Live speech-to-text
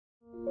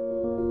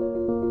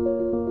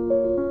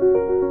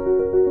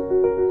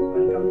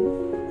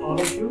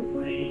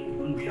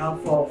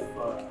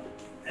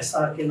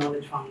SRK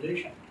Knowledge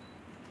Foundation.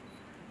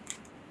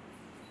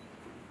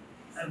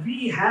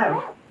 We have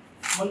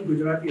one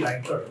Gujarati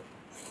writer,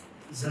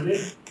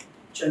 Zaved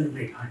Chand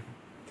Meghani.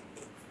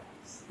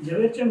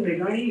 Zaved Chand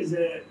Meghani is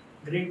a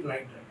great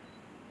writer,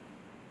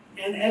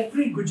 and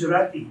every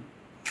Gujarati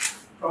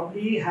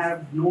probably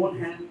have known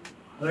him,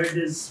 heard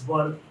his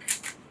work,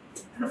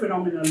 and a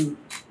phenomenal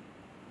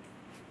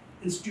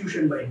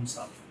institution by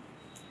himself.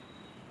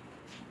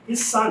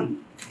 His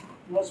son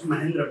was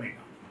Mahendra Meghani.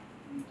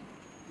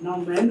 Now,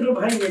 Mahendra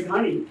Bhai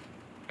Meghani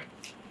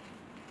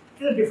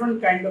is a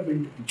different kind of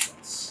individual.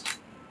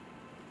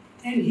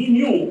 And he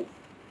knew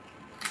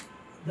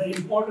the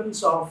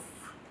importance of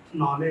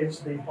knowledge,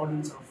 the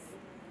importance of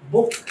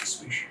book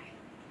especially.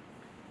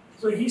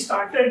 So he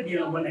started,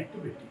 one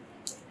activity.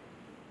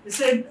 He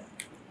said,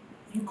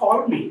 you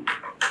call me,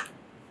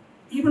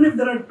 even if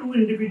there are two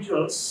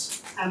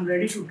individuals, I'm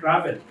ready to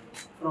travel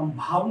from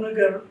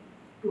Bhavnagar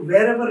to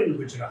wherever in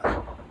Gujarat.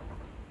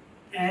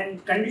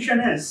 And condition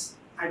is,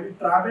 I will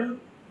travel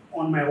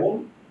on my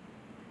own,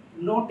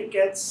 no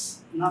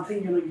tickets,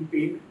 nothing, you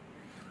pay me.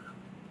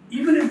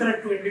 Even if there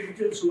are two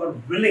individuals who are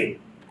willing,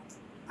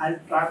 I'll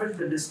travel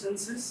the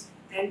distances.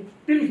 And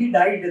till he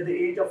died at the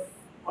age of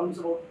almost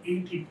about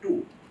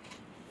 82,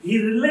 he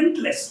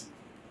relentlessly,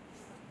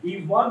 he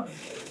worked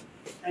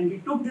and he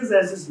took this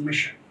as his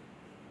mission.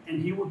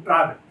 And he would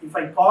travel. If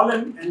I call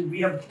him, and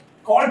we have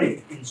called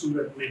him in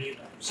Surat many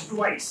times,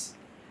 twice,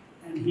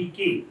 and he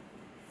came.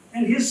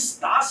 And his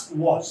task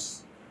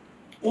was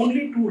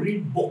only to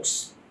read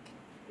books.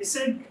 He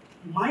said,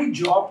 my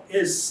job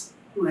is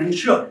to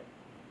ensure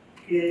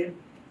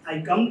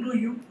I come to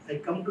you, I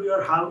come to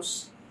your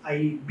house,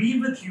 I be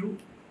with you,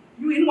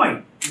 you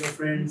invite your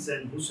friends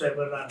and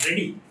whosoever are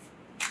ready.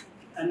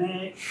 And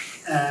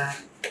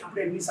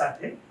આપણે એમની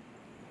સાથે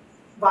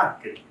વાત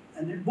કરી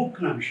અને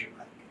બુકના વિશે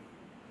વાત કરી.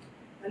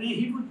 And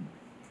he would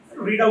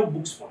read out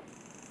books for me,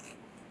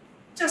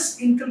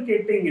 just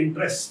inculcating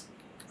interest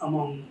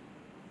among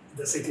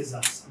the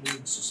citizens, among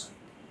the society.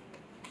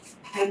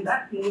 And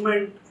that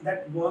movement,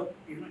 that work,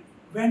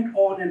 went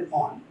on and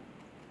on.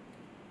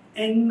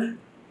 And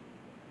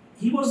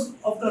he was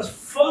of the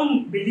firm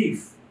belief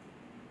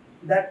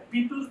that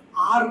people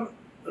are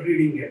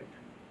reading it.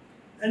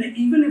 And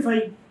even if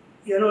I,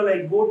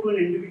 go to an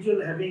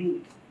individual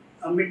having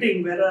a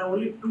meeting where there are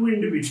only two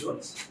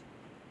individuals,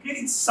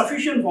 it's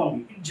sufficient for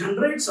me. It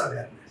generates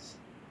awareness.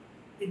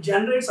 It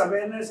generates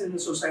awareness in the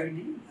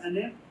society, and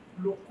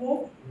loko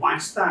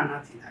વાંચતા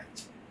આનાથી થાય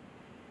છે.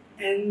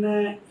 And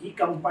he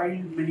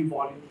compiled many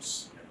volumes,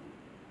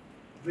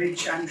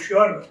 which I'm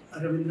sure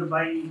Ravindra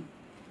Bhai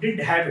did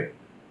have it.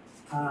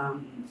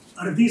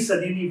 અડધી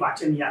સદીની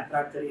વાચન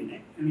યાત્રા કરીને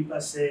એની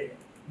પાસે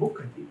book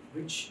હતી,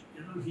 which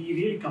he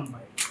really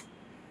compiled.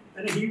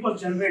 And he was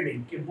generating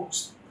કે books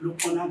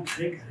લોકોના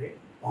ઘરે ઘરે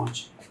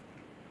પહોંચે.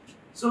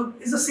 So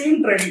it's the same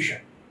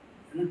tradition.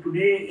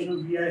 Today,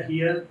 we are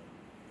here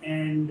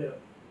and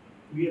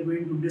we are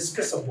going to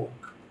discuss a book.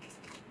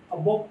 A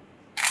book,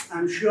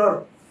 I'm sure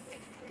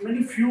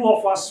many few of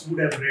us would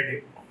have read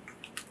it.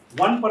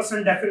 One person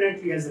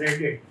definitely has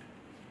read it,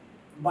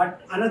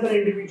 but another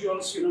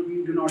individuals, we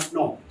do not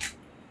know.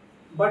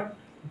 But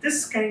this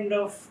kind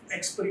of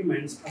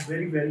experiments are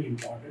very, very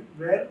important,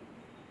 where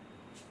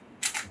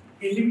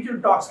individual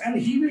talks, and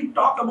he will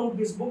talk about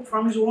this book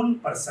from his own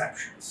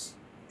perceptions,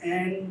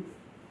 and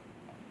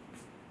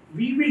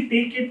we will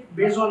take it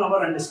based on our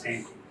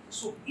understanding.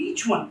 So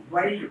each one,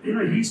 while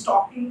he's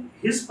talking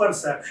his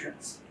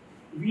perceptions,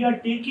 we are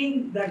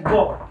taking that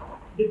book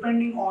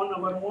depending on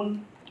our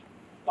own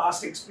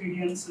past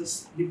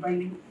experiences,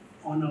 depending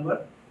on our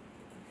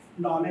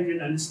knowledge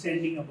and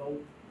understanding about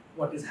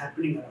what is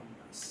happening around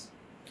us.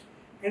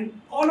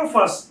 And all of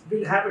us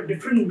will have a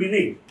different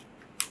meaning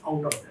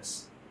out of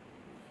this.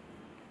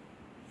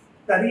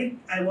 Tarit,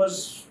 I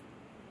was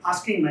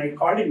asking, I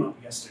called him up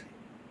yesterday,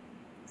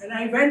 and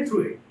I went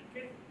through it.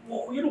 Okay?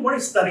 Well, what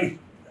is Tarit?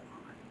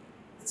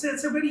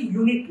 It's a very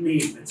unique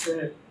name. It's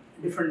a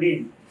different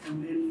name.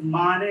 In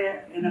Mane,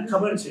 in a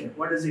khabar che,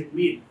 what does it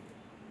mean?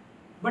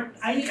 But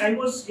I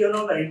was,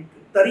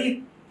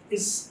 Tarit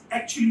is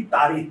actually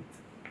Tarit.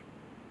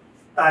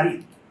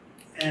 Tarit.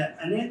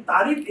 And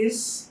Tarit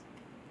is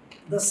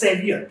the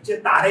savior, je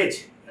Tare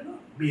che,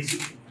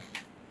 basically.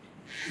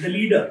 The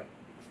leader.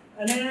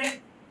 And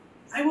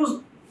I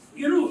was,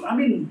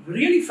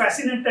 really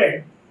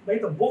fascinated by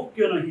the book,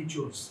 he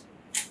chose.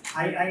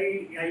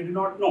 I do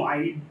not know.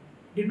 I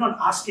did not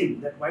ask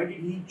him that why did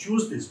he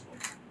choose this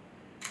book.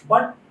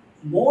 But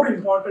more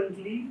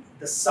importantly,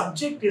 the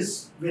subject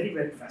is very,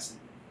 very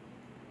fascinating.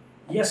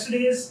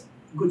 Yesterday's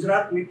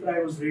Gujarat Mitra,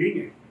 I was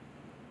reading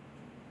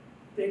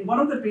it. In one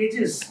of the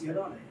pages,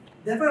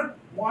 there were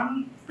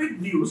one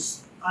big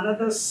news,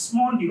 another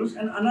small news,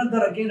 and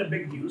another again a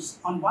big news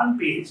on one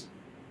page,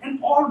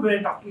 and all were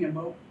talking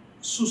about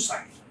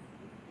suicide.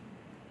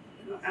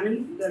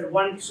 There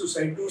one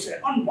suicide, two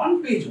suicide, on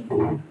one page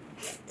only.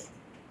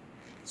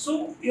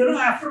 So,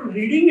 after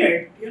reading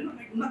it,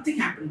 nothing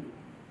happened to me.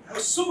 I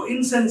was so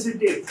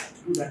insensitive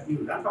to that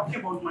news. I'm talking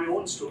about my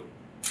own story.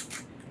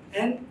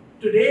 And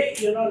today,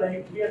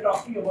 like we are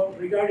talking about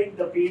regarding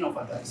the pain of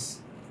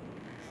others.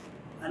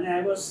 And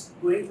I was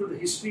going through the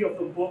history of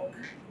the book,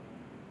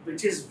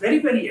 which is very,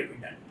 very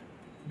evident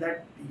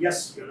that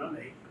yes,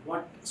 like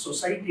what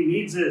society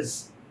needs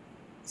is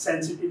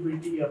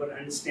sensitivity, our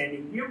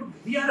understanding.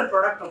 We are a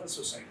product of a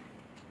society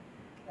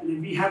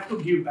and we have to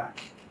give back.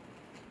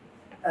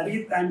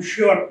 Tarit, I'm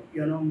sure,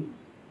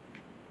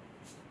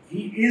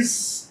 he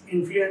is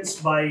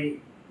influenced by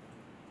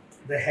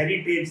the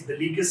heritage, the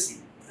legacy.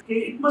 Okay,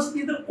 it must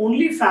be the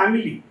only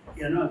family,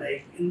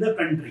 like in the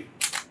country.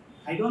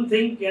 I don't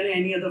think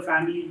any other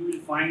family you will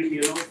find,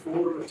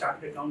 four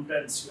chartered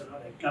accountants,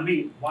 like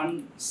coming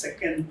one,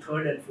 second,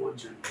 third, and fourth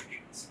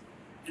generations,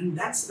 and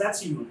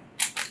that's unique.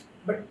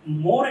 But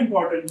more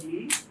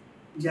importantly,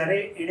 જ્યારે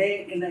એણે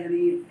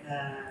એની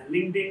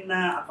LinkedIn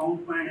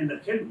અકાઉન્ટમાં એણે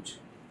લખેલું છે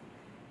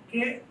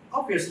કે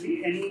obviously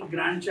any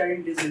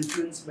grandchild is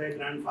influenced by a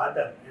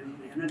grandfather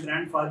and a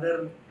grandfather,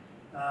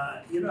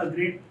 a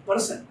great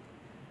person.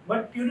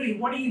 But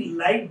what he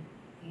liked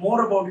more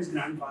about his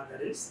grandfather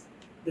is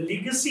the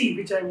legacy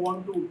which I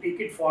want to take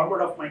it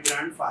forward of my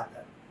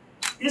grandfather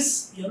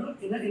is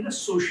in a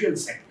social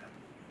sector.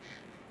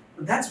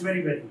 That's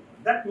very, very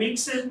important. That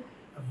makes him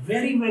a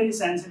very, very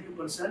sensitive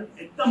person.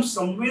 एकदम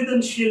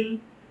संवेदनशील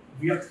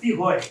व्यक्ति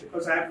होय,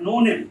 because I have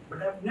known him,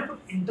 but I have never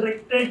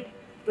interacted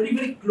very,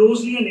 very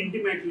closely and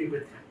intimately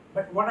with him.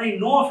 But what I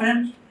know of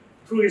him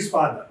through his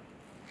father,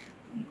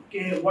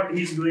 okay, what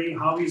he's doing,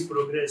 how he's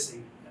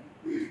progressing.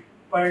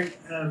 But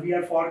we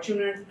are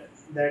fortunate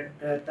that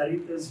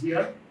Tarit is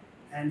here,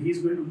 and he's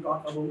going to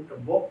talk about a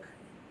book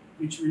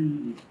which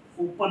will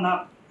open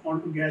up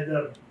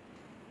altogether.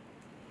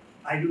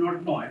 I do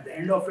not know. At the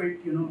end of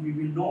it, we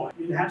will know.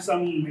 We'll have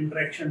some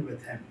interaction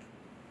with him.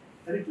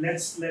 Tarit,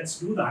 let's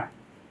do that.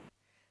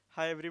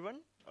 Hi everyone.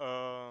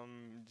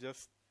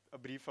 Just a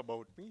brief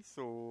about me.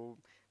 So,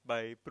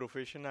 by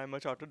profession, I'm a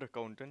chartered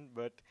accountant,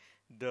 but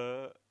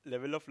the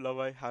level of love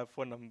I have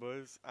for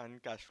numbers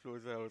and cash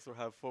flows, I also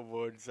have for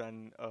words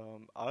and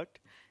art.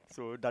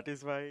 So that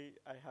is why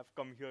I have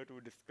come here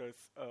to discuss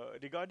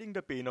regarding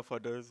the pain of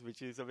others,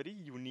 which is a very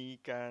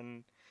unique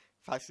and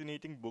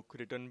fascinating book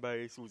written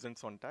by Susan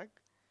Sontag.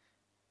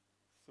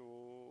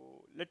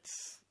 So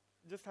let's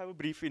just have a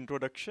brief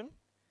introduction.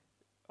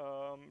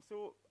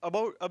 So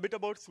a bit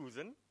about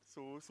Susan.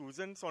 So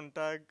Susan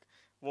Sontag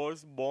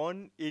was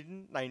born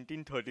in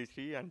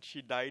 1933 and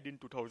she died in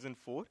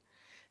 2004.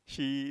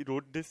 She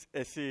wrote this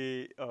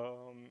essay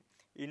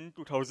in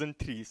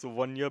 2003, so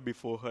 1 year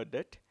before her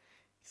death.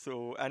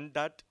 So, and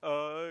that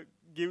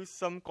gives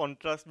some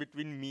contrast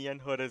between me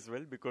and her as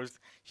well, because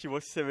she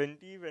was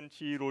 70 when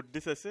she wrote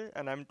this essay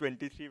and I'm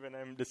 23 when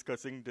I'm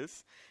discussing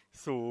this.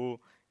 So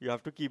you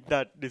have to keep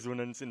that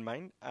dissonance in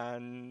mind.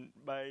 And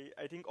by,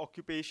 I think,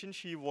 occupation,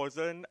 she was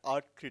an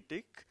art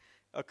critic,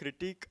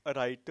 a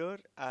writer,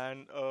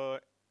 and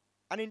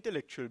an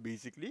intellectual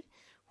basically,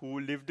 who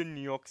lived in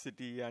New York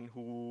City and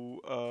who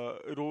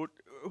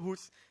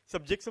whose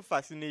subjects of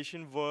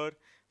fascination were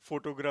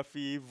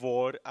photography,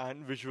 war,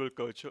 and visual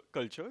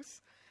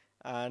cultures.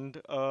 And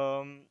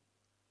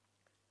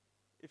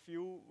if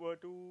you were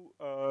to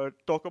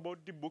talk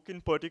about the book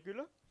in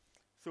particular,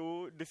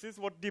 so this is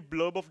what the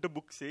blurb of the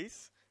book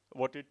says,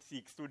 what it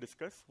seeks to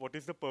discuss. What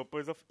is the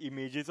purpose of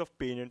images of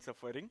pain and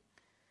suffering?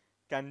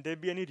 Can there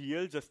be any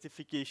real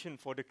justification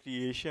for the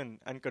creation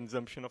and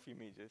consumption of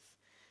images?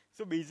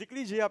 So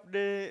basically જે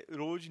આપણે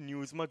રોજ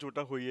ન્યૂઝમાં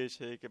જોતા હોઈએ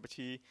છીએ કે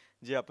પછી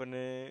જે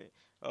આપણને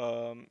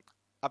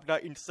આપણા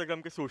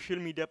ઇન્સ્ટાગ્રામ કે સોશિયલ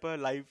મીડિયા પર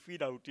લાઈવ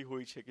ફીડ આવતી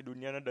હોય છે કે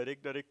દુનિયાના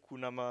દરેક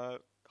ખૂણામાં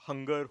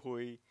હંગર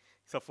હોય,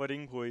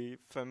 સફરિંગ હોય,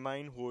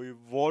 ફેમાઇન હોય,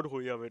 વોર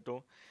હોય હવે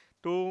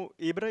તો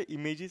એ બધા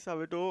ઇમેજીસ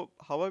આવે તો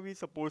how are we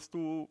supposed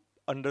to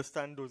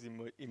understand those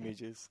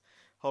images?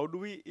 How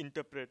do we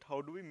interpret?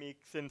 How do we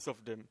make sense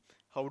of them?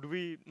 How do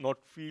we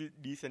not feel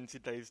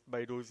desensitized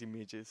by those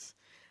images?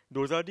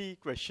 Those are the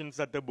questions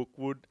that the book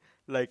would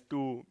like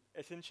to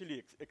essentially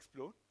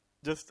explore.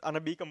 Just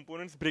ana B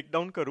components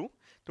breakdown karu.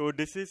 So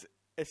this is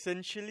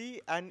essentially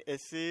an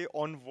essay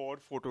on war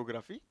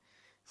photography.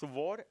 So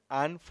war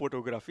and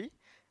photography.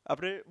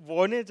 આપણે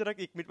વોને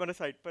જરાક એક minute મને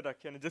side પર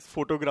રાખીએ અને just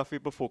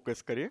photography પર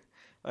focus કરીએ.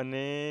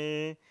 અને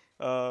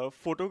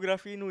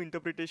ફોટોગ્રાફીનું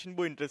ઇન્ટરપ્રિટેશન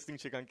બહુ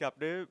ઇન્ટરેસ્ટિંગ છે, કારણ કે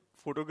આપણે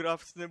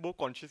ફોટોગ્રાફ્સને બહુ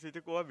કોન્શિયસ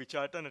રીતે કોઈ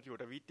વિચારતા નથી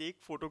હોતા. We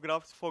take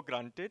photographs four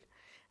granted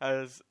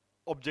as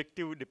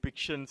objective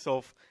depictions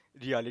of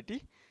reality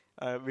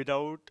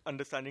without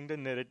understanding the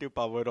narrative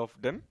power of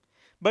them.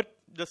 But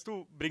just to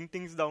bring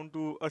things down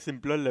to a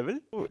simpler level,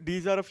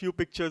 these are a few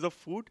pictures of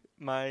food.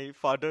 My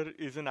father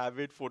is an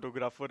avid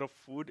photographer of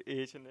food.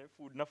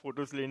 Food na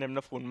photos લઈને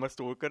એમના ફોનમાં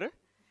store કરે.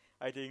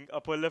 I think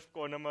upper left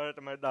corner માં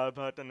તમારે દાળ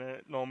ભાત અને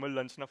normal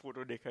lunch ના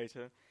photo દેખાય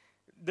છે.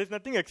 There's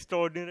nothing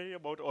extraordinary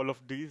about all of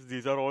these.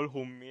 These are all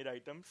homemade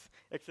items,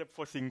 except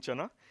for Sing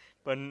Chana.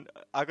 But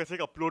આ કશે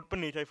upload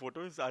પણ નહીં થાય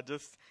photos. આ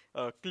just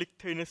click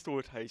થઈને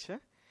store થાય છે.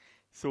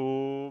 So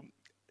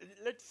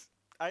let's.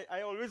 I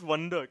always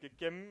wonder कि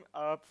केम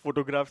आ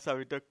photographs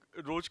આવી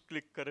રીતે રોજ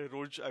click કરે,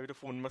 રોજ આવી રીતે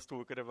phone માં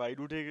store કરે.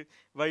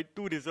 Why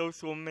to reserve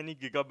so many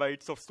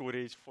gigabytes of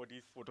storage for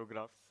these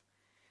photographs?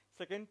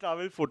 Second,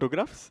 travel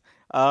photographs.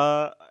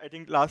 I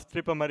think last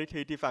trip અમારી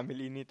થઈ હતી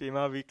ફેમિલીની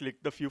તેમાં we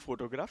clicked a few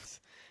photographs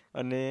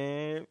અને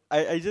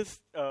I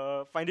just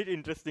find it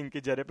interesting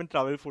કે જ્યારે પણ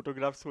travel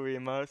photographs હોય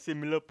એમાં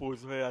similar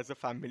pose હોય as a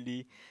family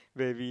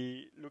where we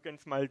look and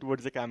smile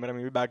towards the camera,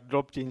 maybe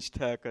backdrop change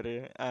થયા કરે,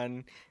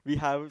 and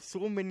we have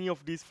so many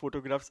of these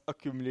photographs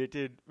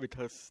accumulated with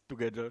us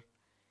together.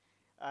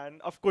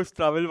 And of course,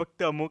 travel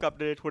વખતે અમુક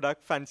આપણે થોડાક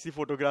fancy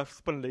photographs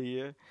પણ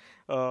લઈએ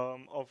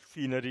of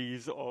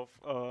sceneries, of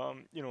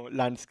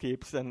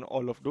landscapes and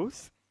all of those.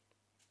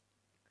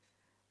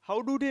 How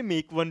do they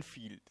make one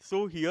feel? So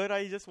here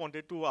I just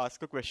wanted to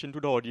ask a question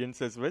to the audience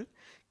as well.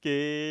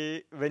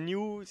 When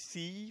you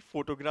see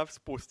photographs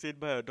posted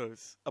by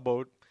others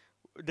about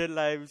their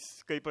lives,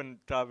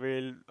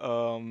 travel,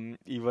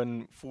 even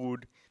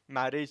food,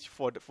 marriage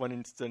for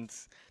instance.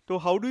 So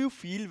how do you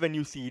feel when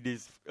you see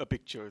these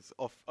pictures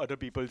of other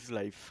people's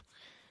life?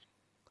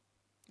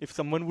 If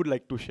someone would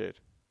like to share.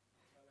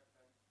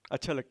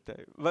 Acha lagta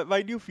hai.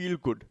 Why do you feel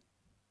good?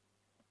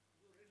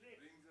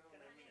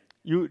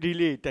 You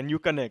relate and you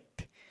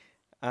connect.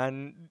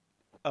 And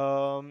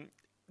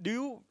do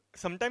you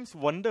sometimes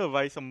wonder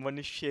why someone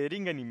is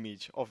sharing an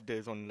image of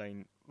theirs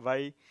online? Why,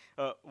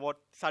 what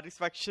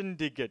satisfaction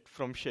they get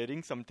from sharing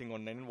something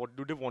online, and what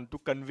do they want to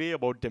convey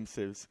about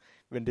themselves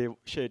when they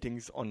share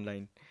things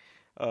online?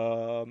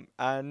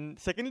 And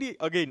secondly,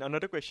 again,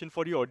 another question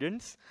for the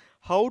audience: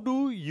 what do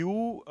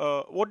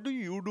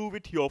you do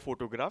with your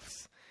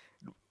photographs?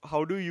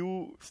 How do you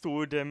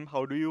store them?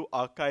 How do you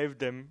archive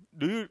them?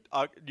 Do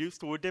you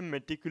store them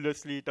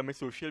meticulously? તમે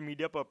social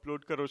media પર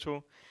upload કરો છો?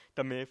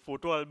 તમે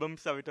photo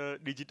albums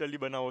digitally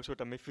બનાવો છો?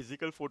 તમે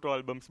physical photo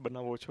albums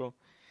બનાવો છો?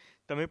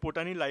 તમે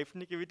પોતાની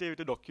લાઈફને કેવી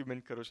રીતે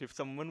ડોક્યુમેન્ટ કરો છો? If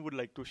someone would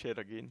like to share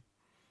again,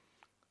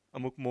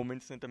 અમુક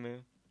મોમેન્ટ્સને તમે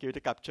કેવી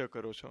રીતે capture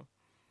કરો છો?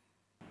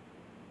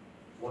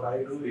 What I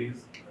do is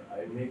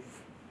I make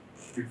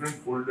different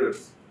folders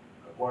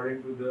according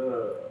to the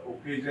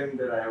occasion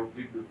that I have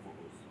clicked the photos.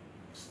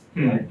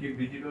 I keep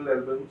digital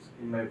albums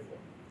in my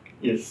phone.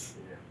 Yes.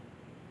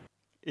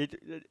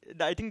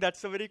 I think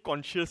that's a very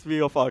conscious way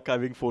of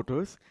archiving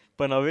photos.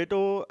 But now,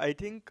 I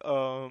think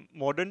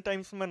modern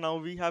times now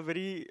we have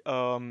very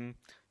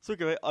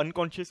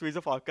unconscious ways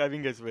of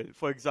archiving as well.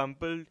 For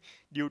example,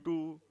 due to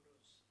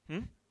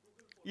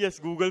yes,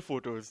 Google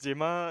Photos.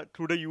 Jema,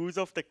 through the use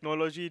of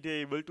technology,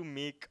 they're able to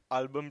make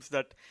albums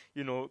that,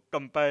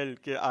 compile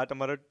ke aa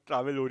tamara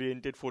travel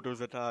oriented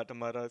photos hata,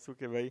 tamara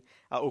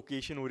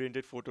occasion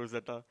oriented photos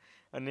hata.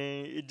 And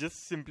it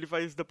just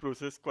simplifies the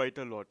process quite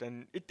a lot.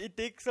 And it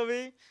takes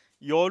away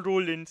your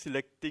role in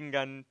selecting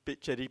and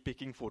cherry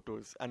picking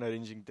photos and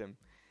arranging them.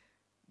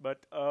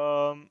 But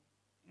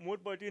more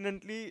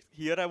pertinently,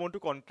 here I want to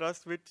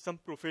contrast with some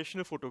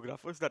professional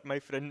photographers that my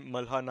friend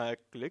Malha Nayak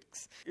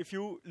clicks. If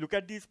you look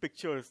at these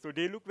pictures, so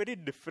they look very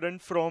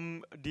different from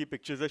the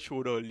pictures I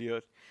showed earlier.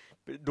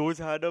 Those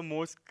had a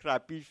more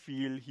scrappy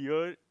feel.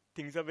 Here,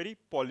 things are very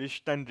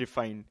polished and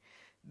refined.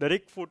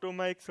 દરેક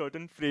ફોટોમાં એક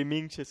certain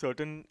framing છે,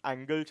 certain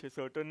angle છે,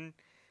 certain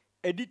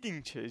editing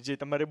છે જે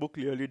તમારે બહુ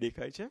clearly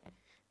દેખાય છે.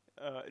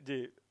 જે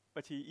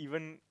પછી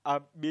ઇવન આ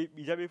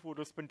બીજા બે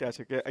ફોટોસ પણ ત્યાં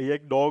છે કે અહીંયા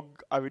એક ડોગ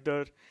આવી રીતે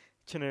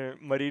છે ને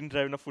મરીન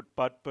ડ્રાઈવના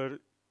ફૂટપાથ પર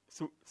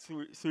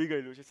સૂઈ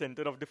ગયેલું છે,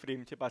 સેન્ટર ઓફ ધ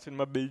ફ્રેમ છે,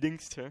 પાછળમાં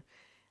બિલ્ડિંગ્સ છે.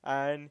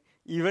 એન્ડ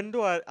ઇવન તો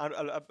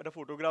આ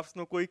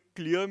ફોટોગ્રાફ્સનો કોઈ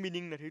ક્લિયર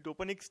મિનિંગ નથી, તો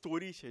પણ એક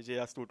સ્ટોરી છે જે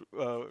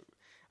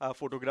આ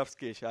ફોટોગ્રાફ્સ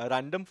કહે છે. આ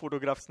રેન્ડમ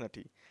ફોટોગ્રાફ્સ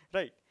નથી,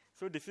 right?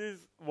 So this is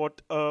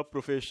what a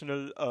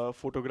professional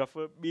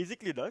photographer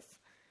basically does.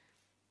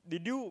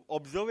 Did you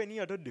observe any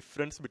other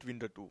difference between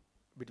the two?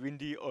 Between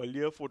the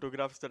earlier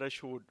photographs that I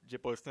showed, je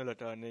personal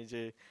hata, and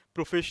je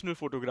professional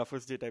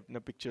photographers je type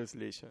na pictures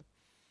le છે,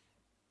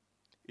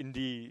 in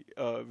the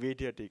way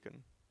they are taken?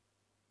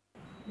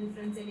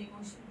 Difference in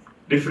emotions.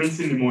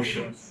 Difference in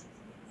emotions.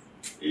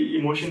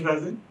 Emotions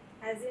as in?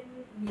 As in,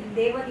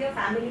 they were your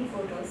family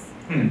photos.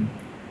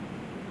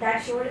 That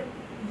showed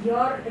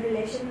your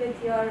relation with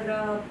your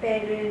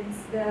parents,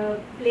 the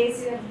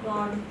place you have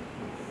gone,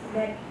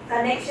 that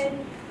connection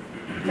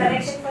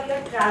for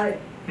your travel.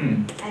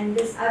 And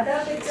this other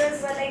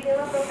pictures were like they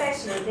were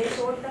professional. They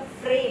showed the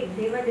frame.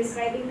 They were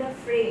describing the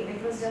frame.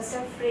 It was just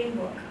a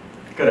framework.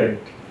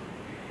 Correct.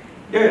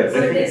 Yeah. So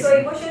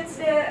emotions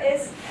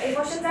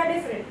are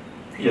different.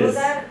 Yes.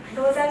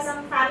 Those are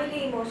some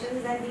family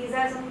emotions, and these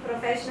are some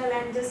professional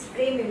and just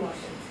frame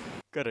emotions.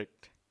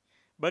 Correct.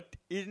 But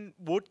in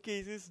both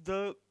cases,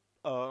 the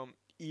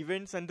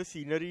events and the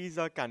sceneries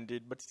are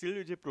candid, but still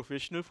the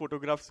professional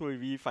photographs, so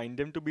we find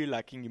them to be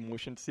lacking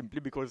emotion simply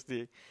because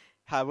they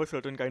have a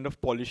certain kind of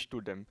polish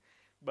to them.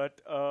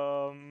 But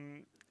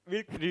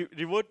we'll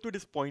revert to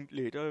this point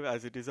later,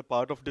 as it is a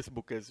part of this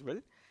book as well.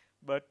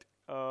 But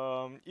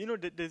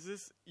there's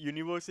this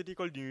university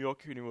called New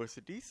York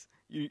University,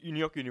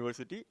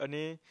 and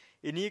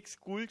any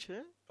school છે,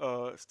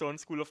 Stern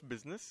School of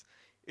Business.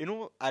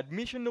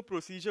 Admission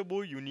procedure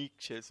is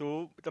unique.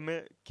 So,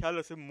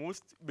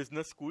 most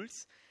business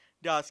schools,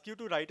 they ask you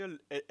to write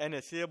an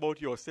essay about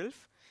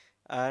yourself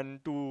and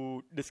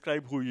to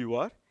describe who you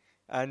are.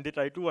 And they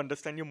try to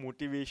understand your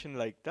motivation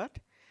like that.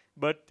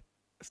 But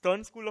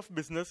Stern School of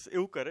Business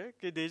એવું કરે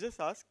કે they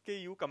just ask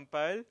કે you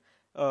compile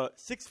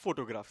 6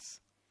 photographs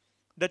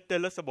that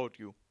tell us about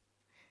you.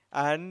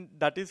 And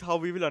that is how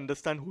we will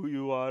understand who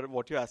you are,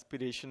 what your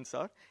aspirations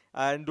are.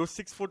 And those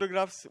 6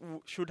 photographs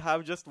should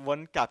have just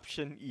one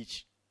caption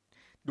each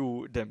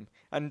to them.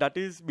 And that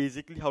is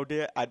basically how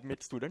they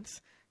admit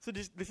students. So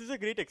this is a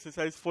great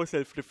exercise for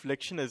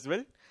self-reflection as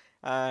well.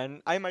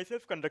 And I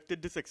myself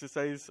conducted this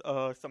exercise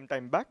some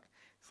time back.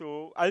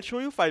 So I'll show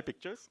you 5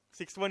 pictures.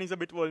 6th one is a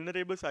bit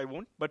vulnerable, so I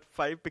won't. But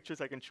 5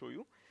 pictures I can show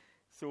you.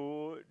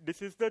 So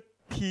this is the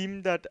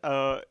theme that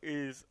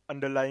is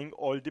underlying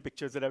all the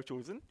pictures that I've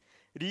chosen.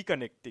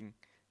 Reconnecting.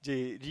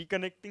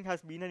 Reconnecting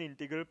has been an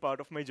integral part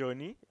of my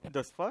journey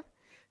thus far.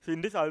 So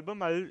in this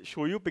album, I'll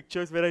show you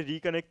pictures where I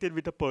reconnected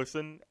with a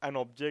person, an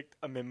object,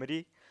 a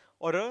memory,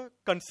 or a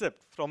concept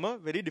from a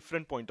very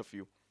different point of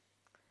view.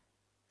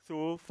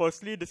 So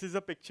firstly, this is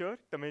a picture.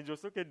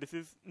 This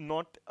is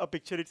not a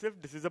picture itself.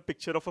 This is a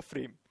picture of a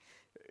frame.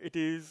 It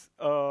is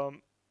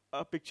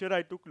a picture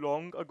I took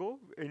long ago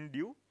in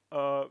Dew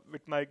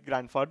with my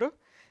grandfather.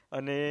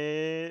 And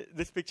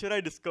this picture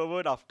I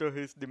discovered after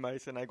his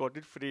demise, and I got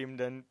it framed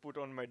and put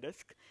on my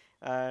desk.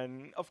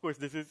 And of course,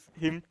 this is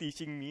him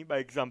teaching me by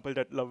example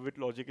that love with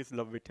logic is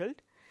love withheld.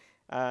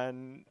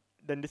 And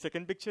then the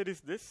second picture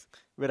is this,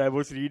 where I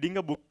was reading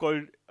a book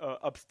called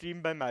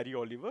Upstream by Mary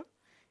Oliver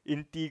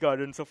in Tea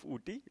Gardens of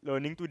Ooty,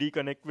 learning to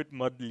reconnect with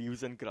mud,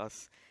 leaves and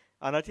grass.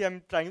 And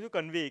I'm trying to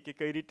convey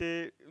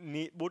that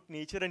both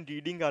nature and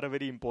reading are a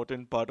very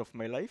important part of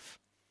my life.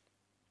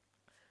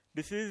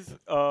 This is,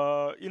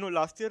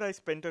 last year I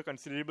spent a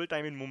considerable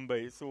time in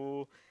Mumbai.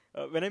 So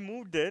when I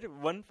moved there,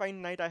 one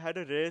fine night I had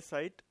a rare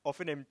sight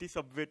of an empty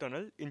subway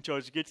tunnel in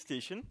Churchgate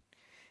Station,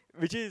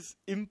 which is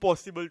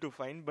impossible to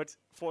find. But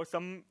for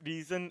some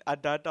reason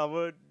at that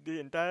hour,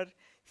 the entire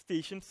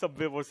station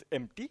subway was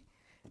empty.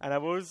 And I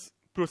was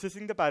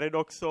processing the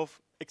paradox of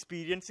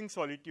experiencing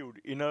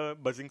solitude in a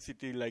buzzing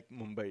city like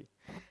Mumbai.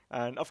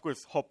 And of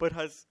course, Hopper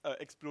has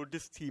explored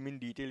this theme in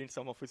detail in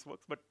some of his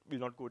works, but we'll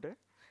not go there.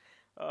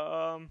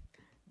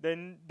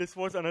 Then this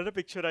was another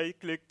picture I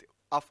clicked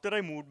after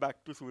I moved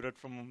back to Surat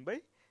from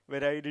Mumbai,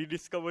 where I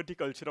rediscovered the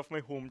culture of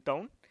my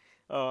hometown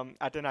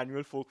at an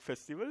annual folk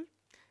festival.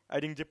 I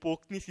think the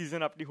પોકની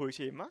season આપણી હોય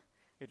છે એમાં,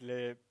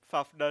 એટલે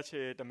ફાફડા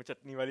છે, તમે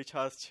ચટણીવાળી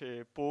છાશ છે,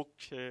 પોક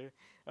છે,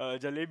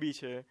 જલેબી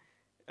છે.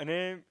 And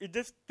it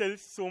just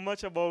tells so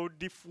much about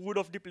the food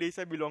of the place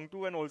I belong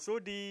to and also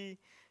the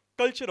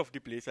culture of the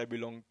place I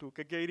belong to.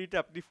 કે કઈ રીતે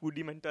આપણી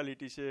foodie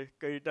mentality છે,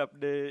 કઈ રીતે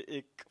આપણે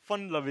એક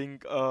fun-loving,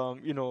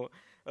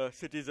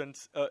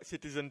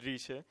 citizenry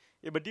છે.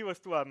 એ બધી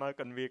વસ્તુ આમાં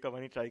convey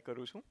કરવાની try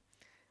કરું છું.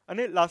 And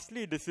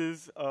lastly, this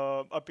is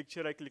a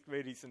picture I clicked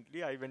very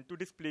recently. I went to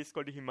this place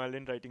called the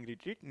Himalayan Writing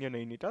Retreat near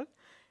Nainital.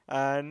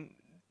 And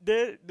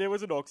there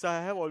was a dog. So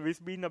I have always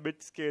been a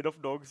bit scared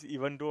of dogs,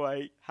 even though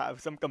I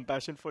have some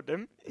compassion for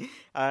them.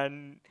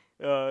 And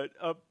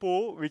a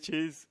Po, which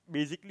is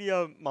basically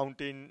a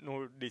mountain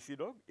desi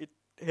dog, it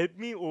helped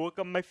me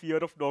overcome my fear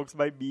of dogs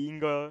by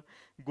being a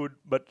good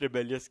but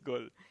rebellious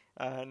girl.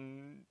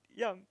 And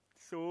yeah,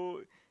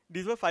 so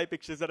these were 5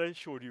 pictures that I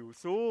showed you.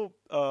 So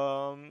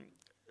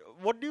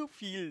what do you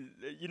feel,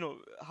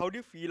 how do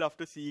you feel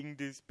after seeing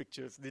these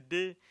pictures? Did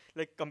they,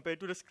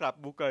 compared to the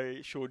scrapbook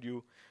I showed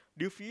you,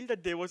 do you feel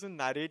that there was a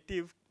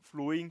narrative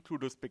flowing through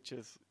those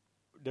pictures?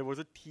 There was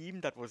a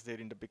theme that was there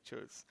in the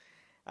pictures.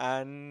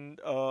 And,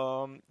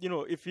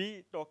 if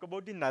we talk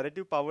about the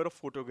narrative power of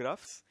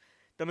photographs,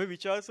 તમે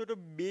વિચારશો તો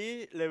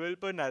 2 level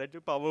પર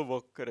narrative power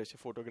work કરે છે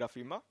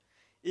ફોટોગ્રાફીમાં.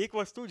 એક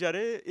વસ્તુ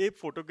જ્યારે એ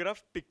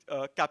photograph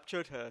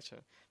capture થયા છે.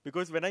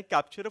 Because when I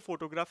capture a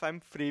photograph, I'm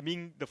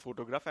framing the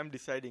photograph. I'm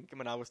deciding કે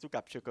મને આ વસ્તુ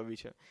capture કરવી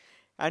છે.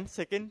 And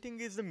second thing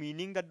is the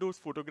meaning that those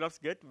photographs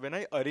get when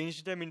I arrange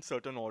them in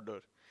certain order.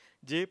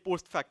 જે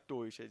post facto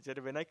હોય છે.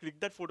 જ્યારે when I click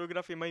that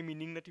photograph, એમાં એ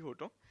meaning નથી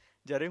હોતો.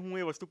 જ્યારે હું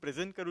એ વસ્તુ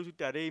present કરું છું,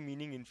 ત્યારે એ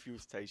meaning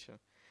infuse થાય છે.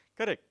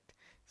 Correct?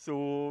 So,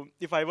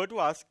 if I were to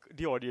ask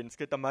the audience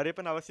કે તમારે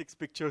પણ આવા 6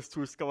 pictures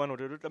choose કરવાનો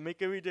હતો, તો તમે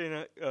કેવી રીતે એને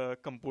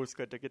compose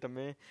કરતે કે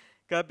તમે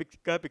કયા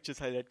pictures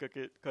highlight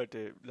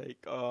કરતે?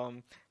 Like,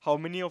 how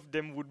many of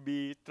them would be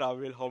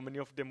travel? How many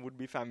of them would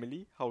be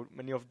family? How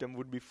many of them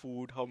would be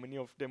food? How many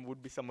of them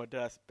would be some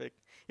other aspect?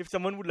 If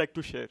someone would like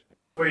to share.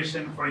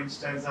 Question, for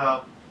instance,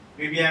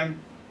 maybe I'm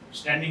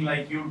standing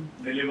like you,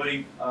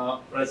 delivering a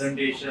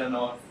presentation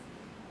or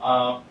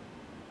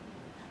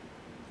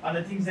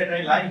other things that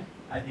I like,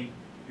 I think.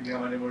 We are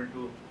unable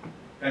to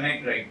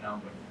connect right now.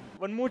 But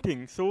one more thing.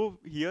 So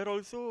here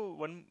also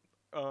one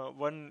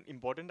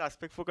important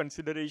aspect for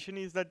consideration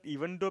is that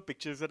even the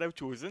pictures that I've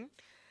chosen,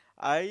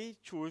 I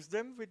chose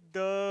them with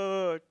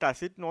the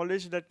tacit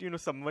knowledge that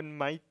someone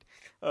might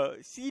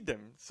see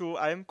them. So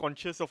I am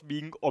conscious of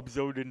being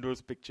observed in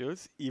those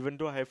pictures, even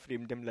though I have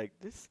framed them like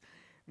this.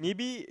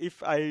 Maybe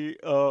if I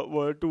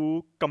were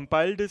to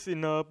compile this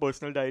in a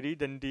personal diary,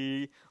 then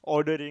the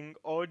ordering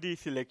or the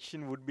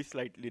selection would be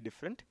slightly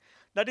different.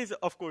 That is,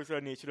 of course, a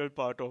natural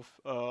part of,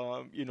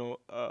 the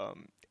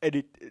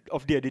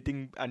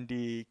editing and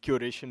the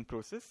curation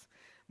process.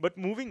 But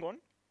moving on,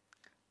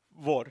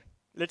 war.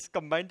 let's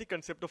combine the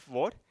concept of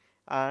war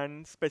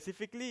and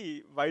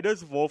specifically why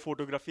does war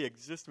photography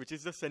exist, which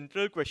is the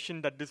central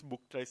question that this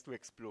book tries to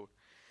explore.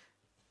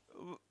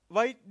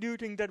 Why do you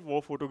think that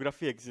war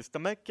photography exists?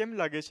 તમે કેમ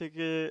લાગે છે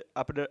કે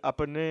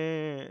આપણને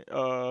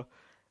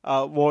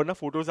વોરના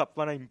photos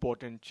આપવાના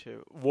important છે,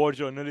 war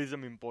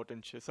journalism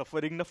important છે,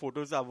 સફરિંગના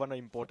photos આવવાના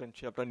ઇમ્પોર્ટન્ટ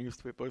છે આપણા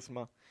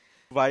ન્યૂઝપેપર્સમાં?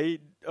 Why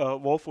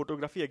war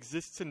photography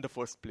exists in the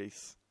first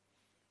place?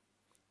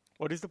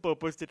 What is the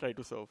purpose they try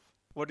to serve?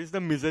 What is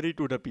the misery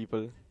to the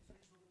people?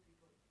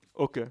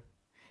 Okay.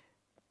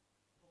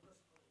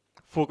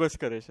 Focus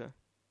કરે છે.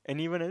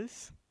 Anyone else?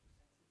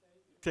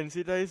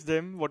 Sensitize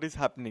them what is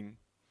happening.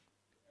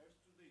 Adds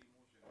to the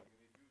emotion. I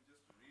mean, if you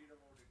just read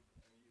about it,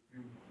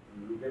 and if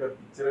you look at a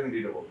picture and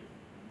read about it,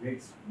 it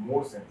makes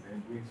more sense and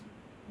it makes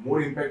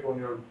more impact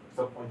on your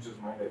subconscious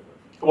mind as well.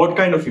 What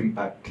kind of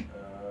impact?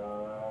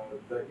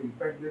 The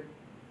impact that,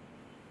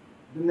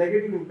 the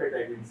negative impact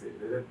I can say,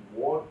 that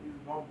war is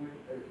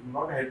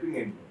not helping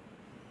anyone.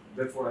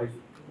 That's what I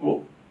say. Oh.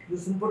 To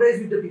sympathize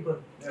with the people.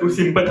 To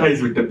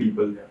sympathize with the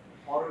people. Yeah.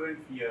 Horror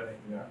and fear.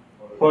 Yeah.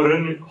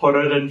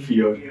 Horror and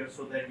fear. Fear,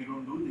 so that you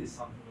don't do this,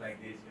 something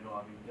like this,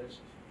 I mean, just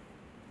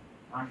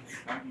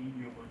can't be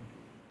human.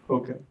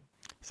 Okay.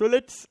 So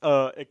let's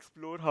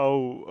explore how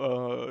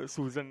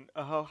Susan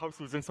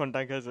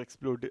Sontag has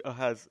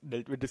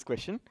dealt with this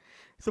question.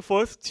 So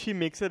first, she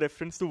makes a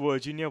reference to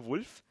Virginia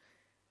Woolf.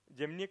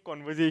 જેમની એક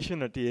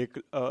conversation હતી એક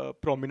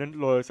prominent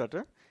lawyer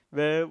સાથે,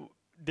 where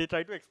they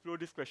try to explore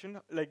this question.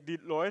 Like the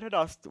lawyer had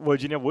asked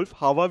Virginia Woolf,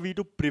 how are we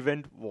to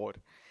prevent war?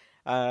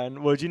 And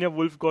Virginia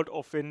Woolf got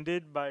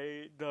offended by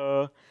the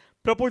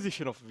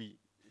proposition of we.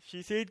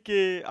 She said કે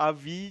આ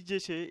we જે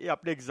છે એ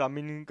આપણે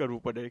examining કરવું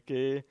પડે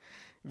કે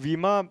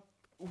weમાં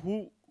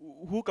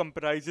who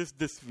comprises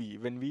this we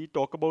when we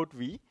talk about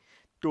we.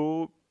 So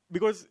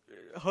because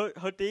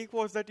her take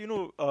was that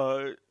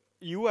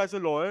you as a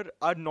lawyer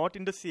are not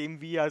in the same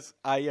way as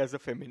I as a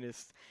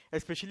feminist,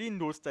 especially in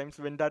those times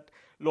when that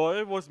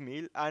lawyer was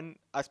male, and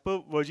as per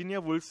Virginia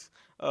Woolf's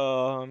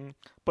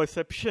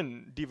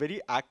perception, the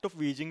very act of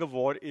waging a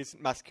war is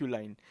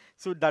masculine.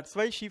 So that's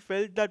why she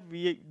felt that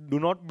we do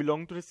not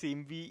belong to the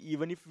same we,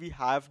 even if we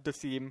have the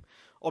same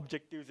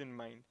objectives in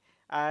mind.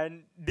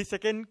 And the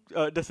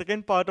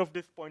second part of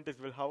this point as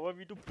well, how are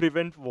we to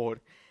prevent war?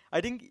 I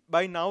think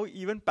by now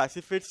even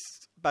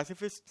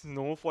pacifists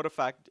know for a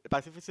fact,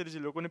 pacifists જે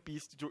લોકોને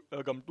piece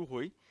ગમતું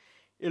હોય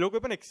એ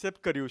લોકોએ પણ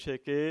accept કર્યું છે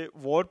કે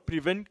war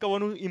prevent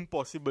કરવાનું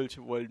ઇમ્પોસિબલ છે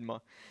વર્લ્ડમાં,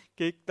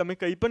 કે તમે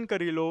કંઈ પણ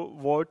કરી લો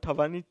વોર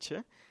થવાની જ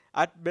છે.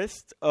 At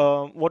best,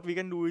 what we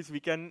can do is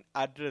we can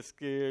address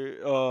કે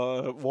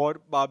વોર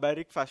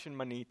બાર્બારિક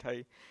ફેશનમાં નહીં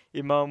થાય,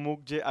 એમાં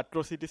અમુક જે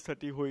એટ્રોસિટીસ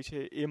થતી હોય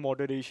છે એ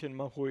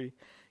મોડરેશનમાં હોય,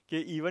 કે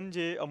ઇવન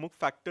જે અમુક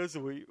ફેક્ટર્સ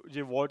હોય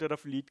જે વોર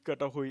તરફ લીડ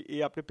કરતા હોય એ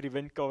આપણે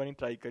પ્રિવેન્ટ કરવાની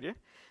ટ્રાય કરીએ.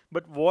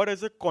 But war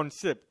as a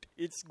concept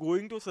it's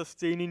going to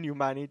sustain in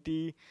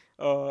humanity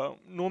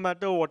no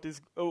matter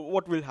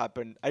what will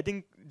happen. I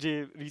think the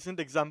recent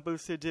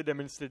examples say they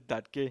demonstrate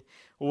that ke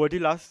over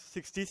the last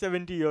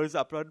 60-70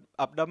 years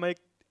આપણામાં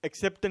એક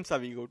acceptance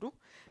આવી ગયું હતું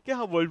કે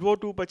હા world war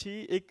 2 પછી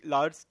એક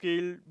large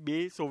scale બે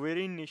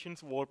સોવેરેન નેશન્સ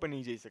વોર પર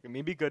નહીં જઈ શકે.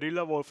 મે બી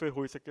ગરીલા વોરફેર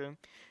હોઈ શકે,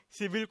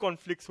 સિવિલ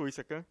કોન્ફ્લિક્ટ્સ હોઈ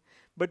શકે,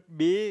 બટ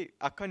બે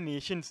આખા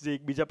નેશન્સ જે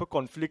એકબીજા પર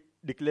કોન્ફ્લિક્ટ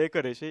ડિક્લેર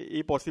કરે છે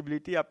એ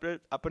પોસિબિલિટી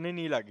આપણને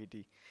નહીં લાગી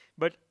હતી.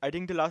 But I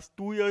think the last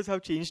 2 years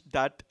have changed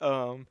that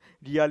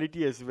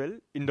reality as well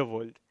in the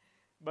world.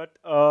 But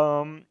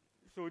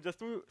so just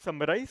to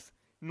summarize,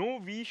 no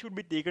we should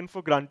be taken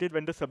for granted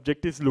when the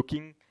subject is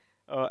looking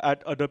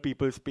at other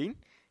people's pain.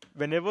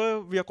 Whenever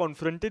we are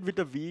confronted with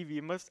a we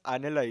must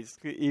analyze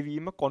કે એ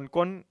વીમાં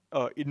કોણ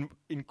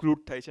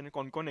include થાય છે અને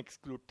કોણ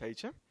exclude થાય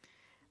છે.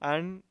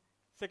 And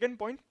second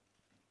point,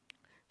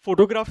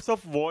 photographs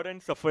of war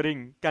and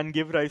suffering can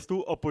give rise to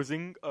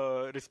opposing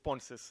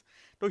responses.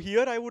 So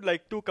here I would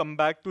like to come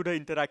back to the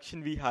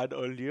interaction we had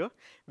earlier,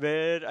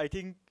 where I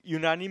think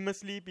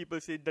unanimously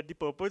people said that the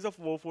purpose of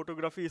war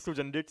photography is to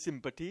generate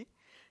sympathy,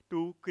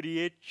 to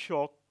create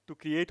shock, to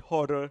create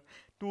horror,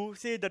 to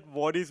say that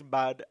war is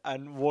bad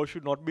and war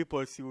should not be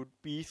pursued,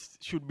 peace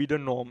should be the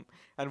norm,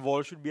 and war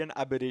should be an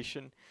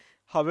aberration.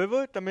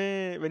 However,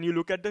 when you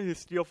look at the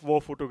history of war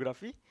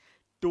photography,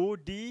 so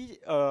the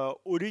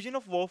origin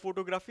of war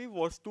photography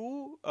was to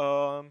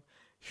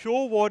show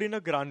war in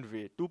a grand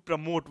way, to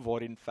promote war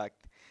in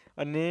fact.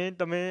 અને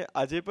તમે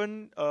આજે પણ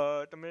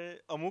તમે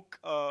અમુક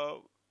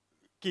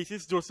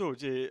cases જોશો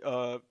જે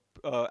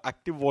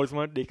active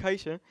વોર્સમાં દેખાય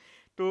છે,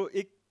 તો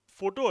એક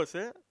ફોટો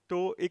હશે તો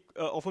એક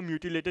of a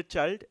mutilated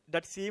child.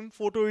 That same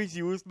photo is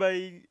used by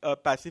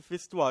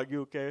pacifists to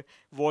argue કે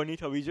war નહીં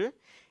થવી જોઈએ.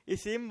 એ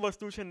સેમ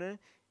વસ્તુ છે ને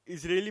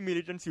Israeli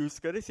militants use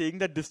કરે, saying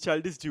that this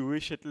child is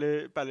Jewish, એટલે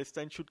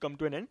Palestine should come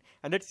to an end.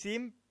 And that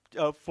same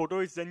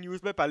photo is then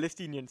used by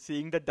Palestinians,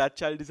 saying that that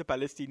child is a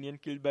Palestinian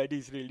killed by the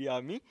Israeli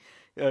army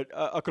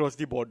across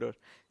the border.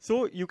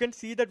 So you can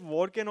see that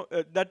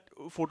that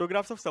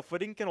photographs of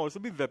suffering can also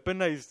be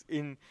weaponized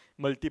in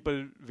multiple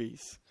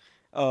ways.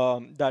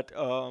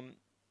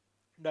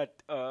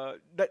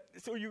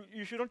 So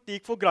you should not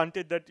take for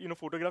granted that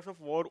photographs of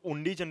war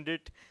only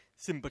generate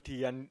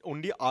sympathy and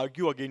only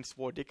argue against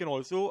war. They can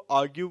also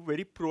argue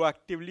very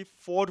proactively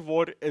for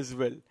war as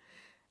well.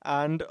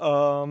 And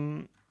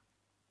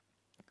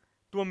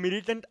to a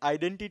militant,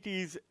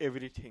 identity is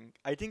everything.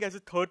 I think as a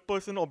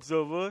third-person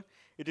observer,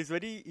 it is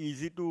very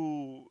easy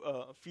to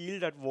feel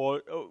that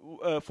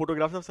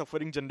photographs of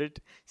suffering generate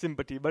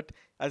sympathy. But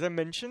as I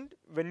mentioned,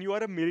 when you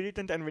are a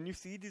militant and when you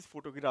see these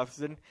photographs,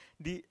 then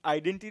the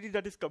identity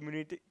that is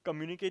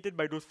communicated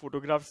by those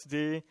photographs,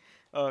 they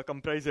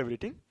comprise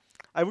everything.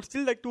 I would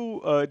still like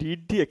to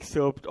read the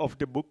excerpt of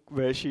the book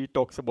where she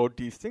talks about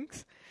these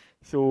things.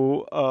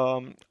 So,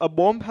 a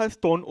bomb has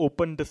torn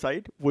open the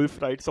side,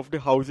 Wolf writes, of the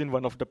house in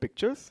one of the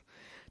pictures.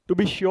 To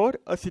be sure,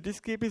 a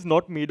cityscape is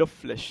not made of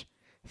flesh.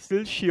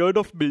 Still, sheared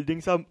off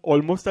buildings are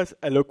almost as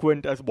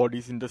eloquent as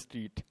bodies in the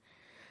street.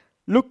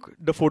 Look,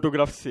 the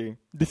photographs say,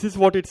 this is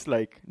what it's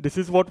like. This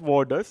is what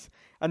war does.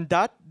 And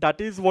that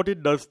is what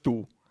it does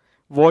too.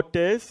 War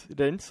tears,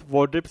 rents,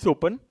 war rips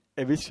open,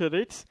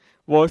 eviscerates,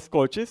 war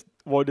scorches,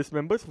 war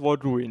dismembers, war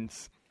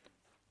ruins.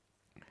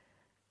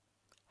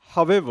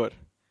 However,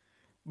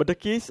 but the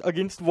case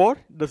against war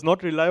does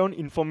not rely on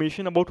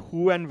information about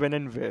who and when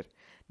and where.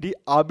 The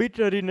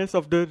arbitrariness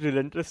of the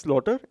relentless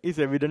slaughter is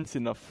evidence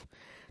enough.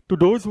 To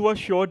those who are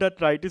sure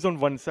that right is on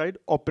one side,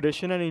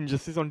 oppression and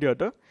injustice on the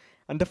other,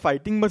 and the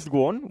fighting must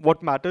go on,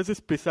 what matters is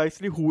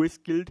precisely who is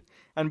killed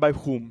and by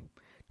whom.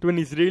 To an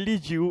Israeli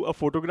Jew, a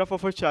photograph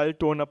of a child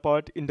torn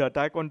apart in the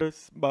attack on the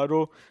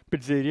Sbarro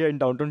pizzeria in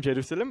downtown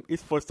Jerusalem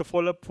is first of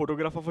all a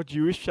photograph of a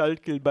Jewish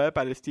child killed by a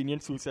Palestinian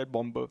suicide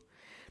bomber.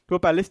 To a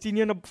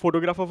Palestinian, a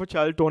photograph of a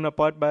child torn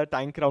apart by a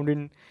tank round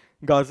in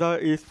Gaza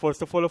is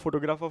first of all a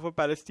photograph of a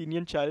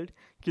Palestinian child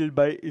killed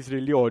by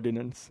Israeli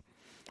ordnance.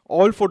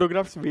 All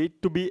photographs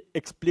wait to be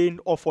explained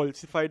or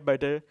falsified by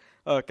their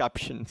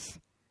captions.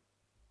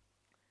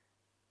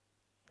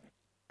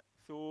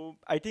 So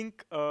I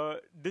think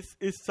this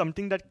is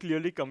something that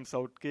clearly comes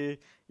out. Okay?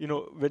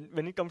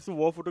 When it comes to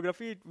war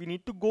photography, we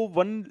need to go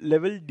one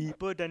level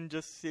deeper than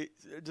just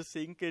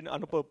saying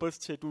on a purpose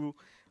to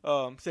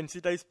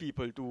sensitize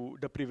people to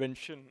the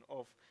prevention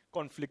of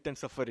conflict and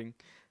suffering.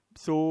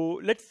 So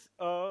let's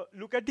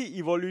look at the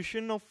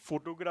evolution of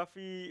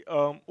photography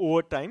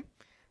over time,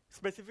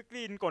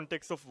 specifically in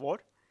context of war.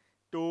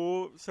 तो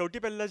सौटी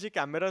पहला जे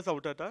cameras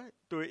आवता था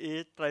तो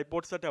ये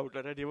tripod साथ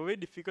आवता था. They were very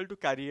difficult to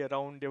carry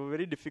around. They were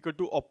very difficult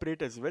to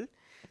operate as well.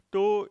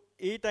 તો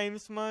એ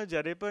ટાઈમ્સમાં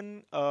જ્યારે પણ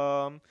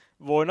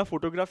વોરના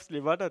ફોટોગ્રાફ્સ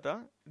લેવાતા હતા,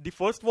 the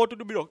first war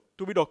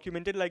to be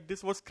documented like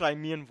this was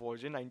Crimean War,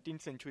 જે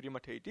 19th centuryમાં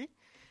થઈ હતી.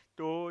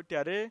 તો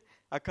ત્યારે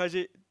આખા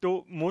જે તો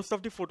most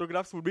of the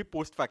photographs would be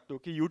post facto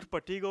કે યુદ્ધ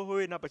પતી ગયો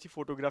હોય એના પછી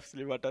ફોટોગ્રાફ્સ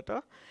લેવાતા હતા.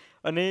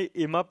 અને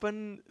એમાં પણ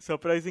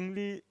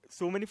surprisingly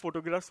so many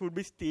photographs would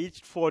be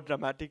સ્ટેજ્ડ four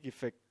dramatic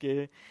effect કે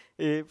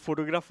એ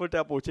ફોટોગ્રાફર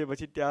ત્યાં પહોંચે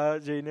પછી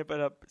ત્યાં જઈને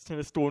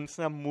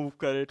સ્ટોન્સને મૂવ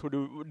કરે,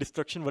 થોડું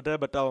ડિસ્ટ્રક્શન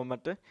વધારે બતાવવા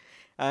માટે,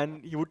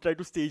 and he would try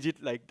to stage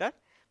it like that,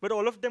 but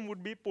all of them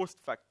would be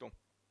post facto.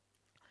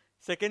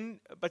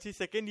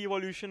 Second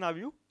evolution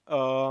આવ્યું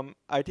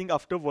I think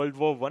after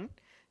world war 1,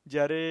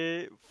 જ્યારે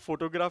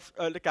ફોટોગ્રાફ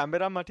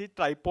કેમેરામાંથી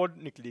ટ્રાઇપોડ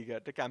નીકળી ગયા.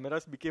 The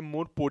cameras became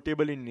more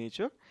portable in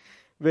nature,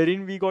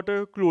 wherein we got a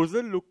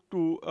closer look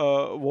to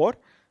war.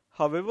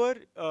 However,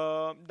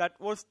 that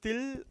was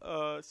still,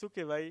 શું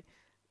કહેવાય,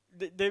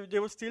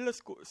 there was still a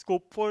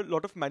scope for a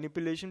lot of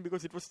manipulation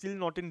because it was still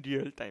not in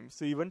real time.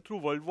 So even through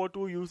World War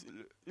II, you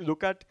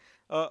look at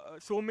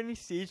so many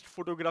staged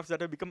photographs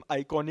that have become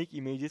iconic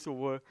images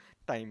over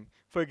time.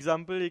 For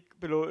example,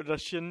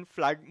 Russian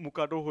flag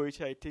mukato hoy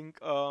chhe, I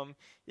think,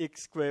 ek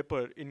square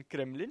per in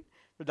Kremlin.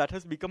 So that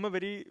has become a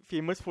very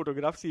famous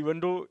photograph, even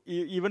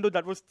though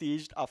that was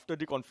staged after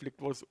the conflict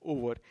was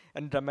over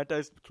and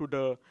dramatized through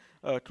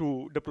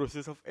the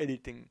process of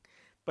editing.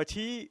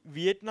 પછી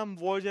વિયેટનામ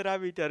war જ્યારે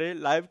આવી ત્યારે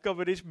live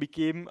coverage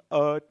became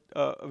a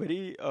very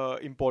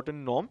important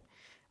norm,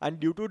 and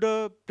due to the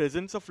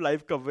presence of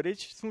live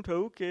coverage શું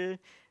થયું કે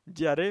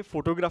જ્યારે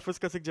photographers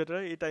કશેક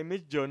જતા એ ટાઈમે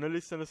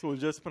જર્નલિસ્ટ અને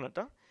સોલ્જર્સ પણ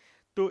હતા,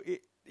 તો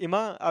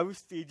એમાં આવું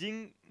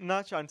સ્ટેજિંગના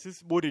ચાન્સીસ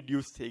બહુ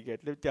રિડ્યુસ થઈ ગયા.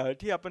 એટલે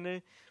ત્યારથી આપણને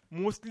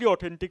મોસ્ટલી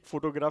ઓથેન્ટિક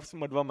ફોટોગ્રાફ્સ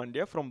મળવા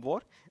માંડ્યા from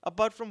war,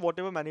 apart from vote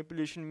ever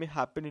manipulation May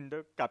happen in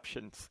the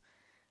captions.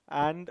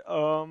 And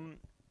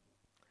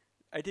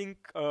I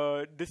think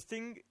this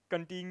thing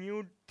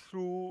continued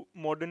through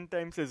modern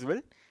times as well,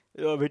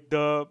 with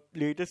the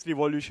latest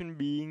revolution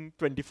being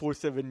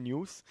 24/7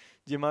 news,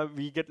 jema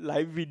we get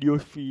live video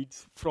feeds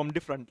from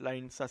the front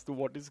lines as to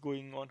what is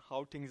going on,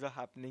 how things are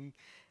happening,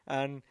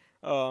 and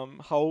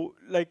how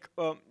like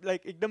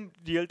ekdam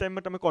real time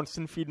ma tame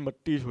constant feed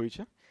matti hoy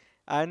છે.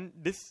 And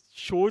this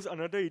shows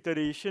another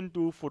iteration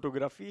to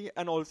photography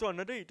and also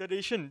another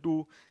iteration to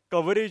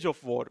coverage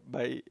of war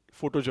by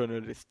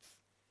photojournalists.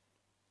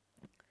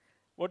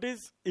 What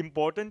is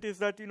important is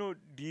that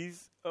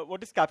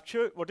what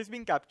is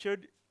being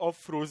captured or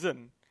frozen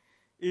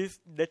is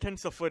death and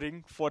suffering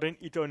for an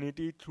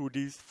eternity through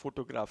these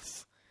photographs,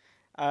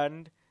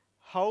 and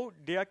how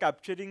they are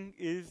capturing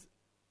is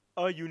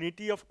a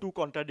unity of two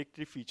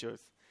contradictory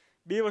features.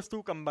 બે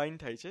વસ્તુ combine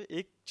થાય છે.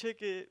 એક છે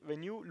કે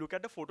when you look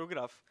at a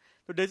photograph,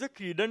 so there's a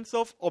credence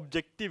of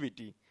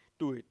objectivity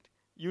to it.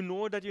 You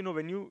know that, you know,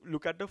 when you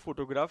look at the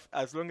photograph,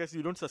 as long as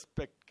you don't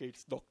suspect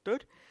it's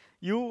doctored,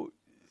 you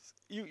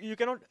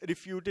cannot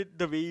refute it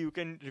the way you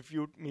can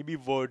refute maybe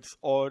words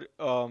or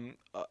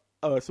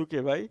શું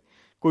કહેવાય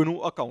કોઈનું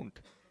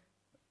account.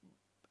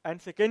 And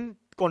second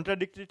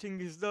contradictory thing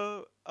is the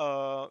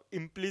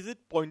implicit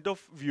point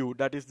of view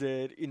that is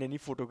there in any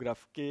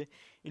photograph. કે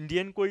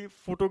Indian કોઈ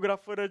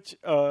photographer જ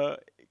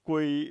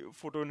કોઈ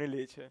photo ને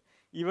લે છે.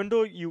 Even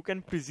though you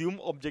can presume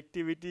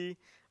objectivity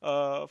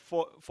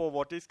for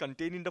what is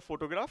contained in the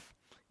photograph,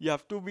 you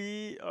have to be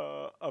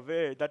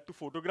aware that to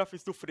photograph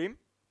is to frame,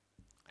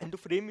 and to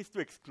frame is to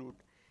exclude.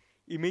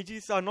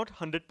 Images are not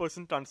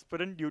 100%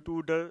 transparent due to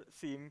the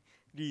same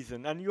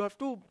reason, and you have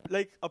to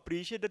like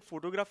appreciate that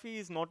photography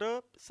is not a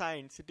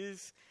science, it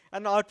is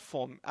an art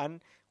form,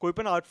 and koi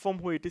pan art form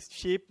ho, it is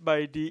shaped by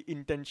the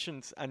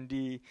intentions and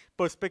the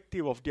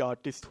perspective of the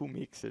artist who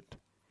makes it.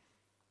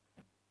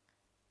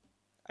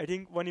 I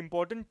think one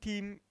important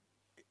theme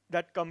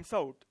that comes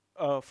out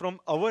from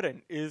our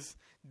end is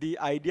the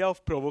idea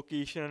of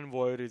provocation and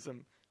voyeurism.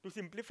 To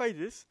simplify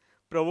this,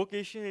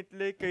 provocation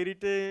એટલે કઈ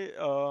રીતે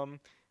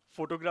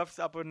photographs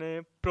આપણને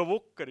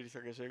પ્રોવોક કરી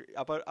શકે છે,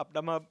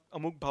 આપણામાં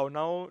અમુક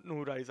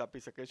ભાવનાઓનું rise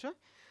આપી શકે છે.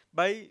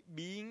 By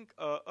being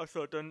a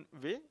certain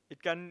way, it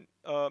can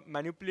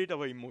manipulate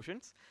our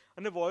emotions.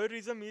 And the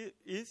voyeurism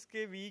is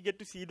that we get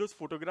to see those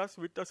photographs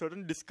with a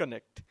certain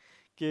disconnect.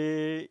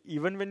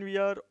 Even when we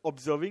are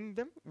observing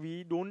them, we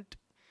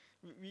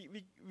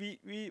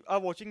are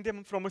watching them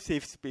from a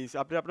safe space.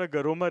 આપણે આપણા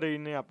ઘરોમાં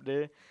રહીને આપણે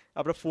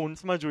આપણા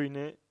ફોન્સમાં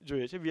જોઈને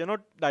જોઈએ છે. We are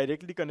not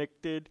directly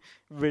connected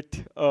with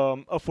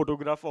a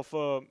photograph of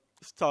a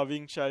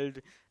starving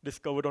child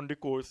discovered on the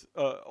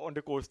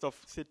coast of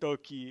say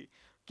Turkey,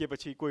 કે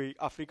પછી કોઈ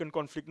African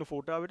conflict નો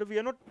ફોટો આવે તો we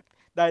are not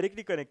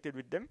directly connected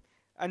with them,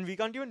 and we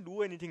can't even do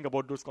anything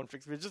about those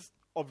conflicts. We're just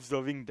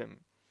observing them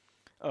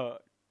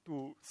to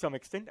some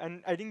extent. And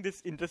I think this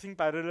interesting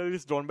parallel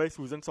is drawn by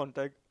Susan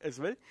Sontag as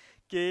well,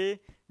 કે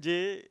જે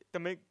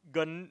તમે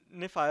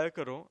ગનને fire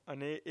કરો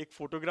અને એક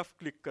photograph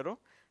click કરો,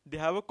 they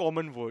have a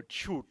common word,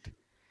 shoot.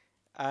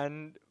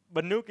 And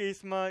બંને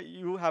કેસમાં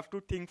you have to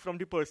think from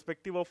the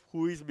perspective of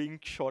who is being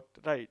shot,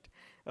 right?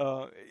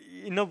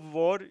 In a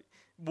war,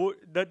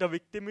 the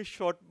victim is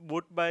shot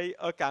both by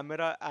a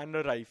camera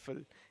and a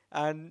rifle,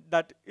 and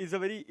that is a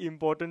very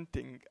important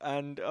thing.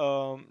 And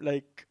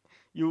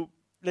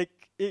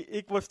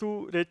એક વસ્તુ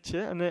red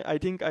છે, અને I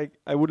think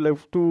I would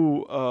love to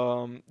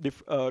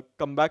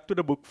come back to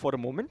the book for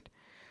a moment.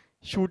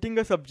 Shooting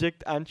a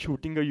subject and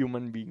shooting a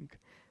human being.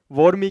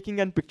 War making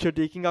and picture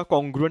taking are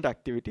congruent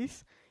activities.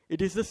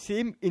 It is the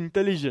same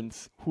intelligence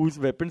whose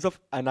weapons of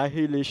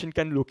annihilation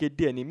can locate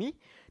the enemy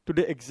to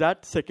the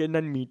exact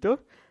second and meter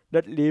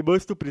that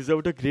labors to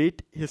preserve the great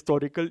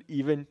historical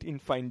event in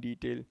fine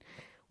detail.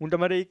 હું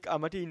તમારે એક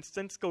આમાંથી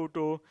instance કહું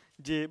તો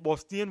જે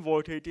Bosnian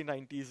war થઈ હતી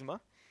 90sમાં,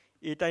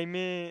 એ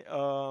ટાઈમે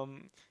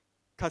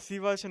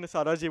ખાસીવા છે ને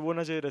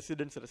સારાજેવોના જે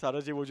રેસિડન્ટ્સ હતા,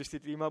 સારાજેવો જે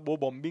સિટીમાં બહુ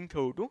બોમ્બિંગ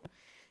થયું હતું,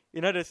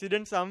 એના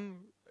રેસિડન્ટ્સ આમ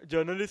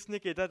જર્નલિસ્ટને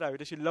કહેતા હતા, આવી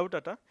રીતે ચિલ્લાવતા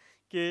હતા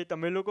કે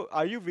તમે લોકો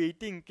આર યુ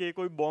વેઇટિંગ કે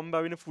કોઈ બોમ્બ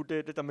આવીને ફૂટે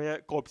એટલે તમે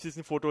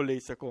કોપ્સીસની ફોટો લઈ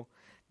શકો.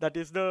 That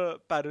is the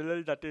parallel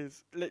that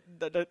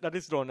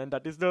is drawn, and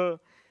that is the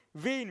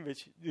way in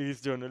which these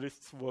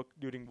journalists work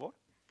during war.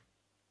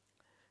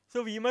 So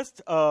we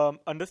must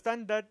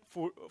understand that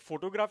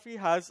photography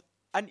has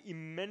an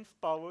immense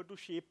power to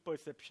shape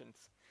perceptions.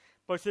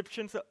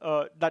 Perceptions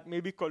that may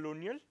be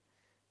colonial,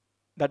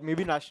 that may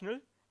be national,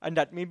 and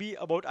that may be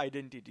about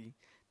identity.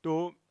 તો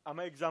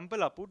આમાં example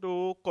આપું તો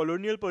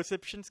colonial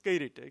પરસેપ્શન્સ કઈ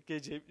રીતે કે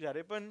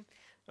જ્યારે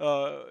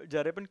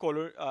પણ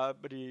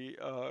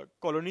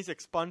colonies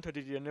expand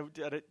થતી હતી અને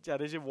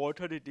જ્યારે જે વોર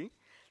થતી હતી,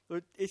 તો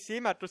એ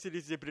સેમ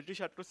એટ્રોસિટીઝ જે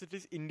બ્રિટિશ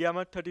એટ્રોસિટીઝ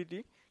ઇન્ડિયામાં થતી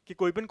હતી કે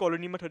કોઈ પણ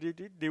કોલોનીમાં થતી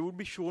હતી, દે would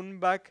be shown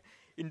back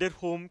in their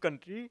home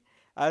country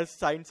as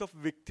science of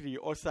victory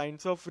or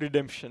science of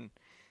રિડેમ્પશન.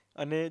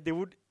 અને દે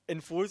વુડ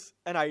enforce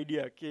an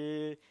idea કે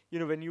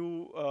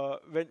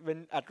when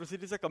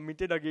atrocities are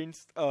committed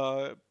against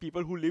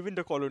people who live in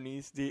the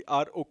colonies, they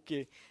are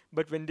okay,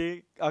 but when they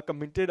are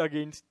committed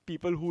against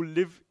people who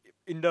live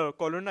in the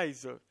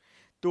colonizer,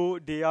 so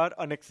they are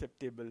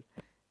unacceptable.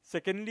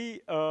 Secondly,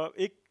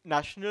 એક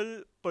national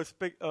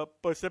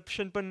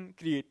perception પણ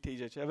create થઈ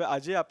જાય છે. હવે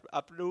આજે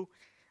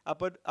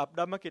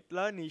આપણામાં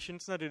કેટલા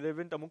નેશન્સના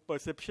relevant અમુક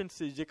પરસેપ્શન્સ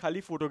છે જે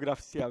ખાલી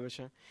ફોટોગ્રાફ્સથી આવે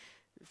છે.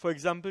 For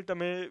example,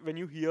 when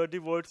you hear the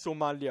word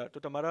Somalia, તો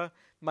તમારા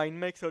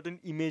માઇન્ડમાં એક certain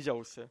image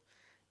આવશે.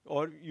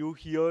 Or you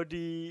hear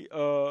the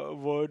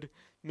word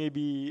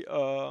maybe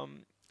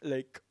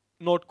like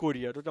North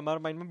Korea, તો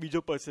તમારા માઇન્ડમાં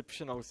બીજો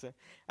perception આવશે.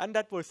 And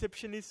that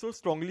perception is so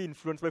strongly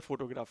influenced by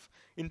photograph.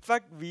 In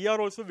fact, we are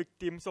also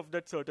victims of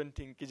that certain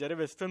thing. કે જ્યારે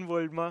Western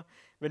worldમાં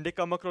when they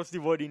come across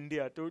the word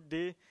India, તો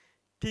they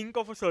think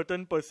of a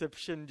certain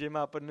perception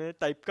જેમાં આપણને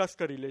typecast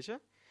કરી લે છે,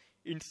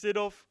 instead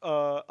of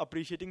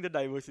appreciating the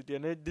diversity.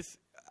 And this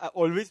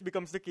always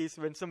becomes the case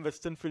when some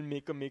Western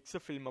filmmaker makes a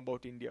film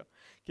about India.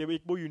 કે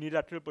એક બહુ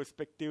unilateral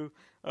perspective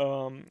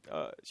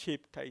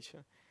shape થાય છે.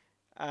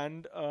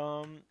 And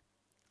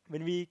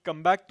when we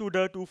come back to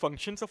the two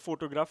functions of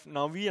photograph,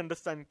 now we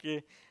understand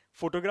that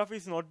photography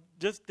is not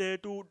just there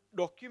to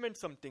document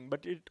something,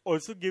 but it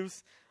also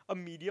gives a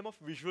medium of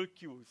visual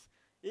cues.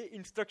 A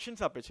instructions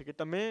આપે છે કે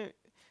તમે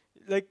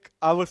like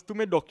આ વસ્તુ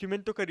મેં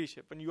document તો કરી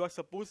છે, પણ you are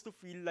supposed to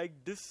feel like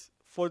this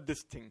for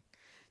this thing.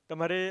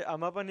 તમારે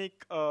આમાં પણ એક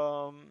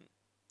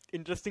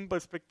ઇન્ટરેસ્ટિંગ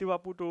પર્સપેક્ટિવ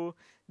આપું તો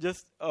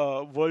જસ્ટ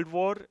વર્લ્ડ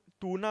વોર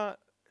 2ના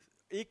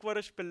એક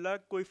વર્ષ પહેલાં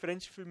કોઈ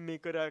ફ્રેન્ચ ફિલ્મ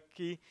મેકરે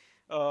આખી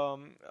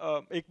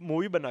એક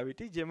મૂવી બનાવી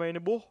હતી જેમાં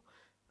એને બહુ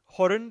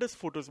હોરન્ડસ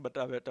ફોટોઝ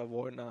બતાવ્યા હતા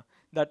વોરના.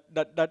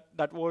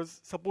 That was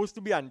suppose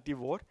two B anti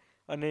war.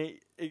 અને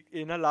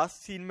એના લાસ્ટ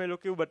સીનમાં એ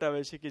લોકો એવું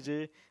બતાવે છે કે જે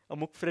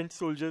અમુક ફ્રેન્ચ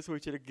સોલ્જર્સ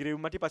હોય છે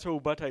ગ્રેવમાંથી પાછા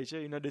ઊભા થાય છે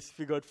in a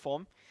ડિસફિગર્ડ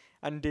form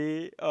and they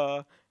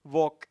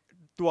walk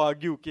to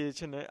argue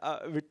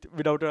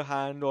without a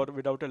hand or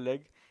without a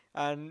leg.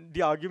 And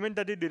the argument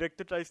that the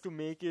director tries to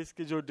make is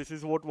that this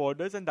is what war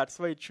does and that's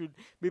why it should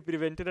be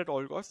prevented at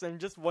all costs. And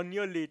just 1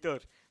 year later,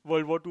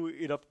 World War II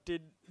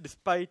erupted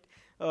despite,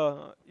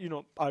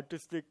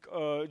 artistic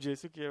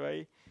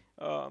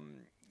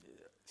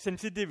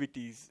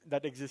sensitivities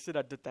that existed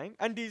at the time.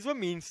 And these were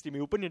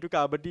mainstream. Open into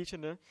Kabadi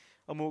channel,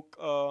 amok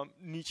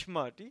niche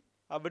marty.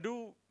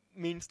 Abadu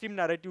mainstream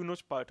narrative no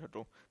part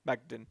hato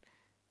back then.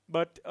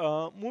 But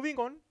moving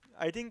on,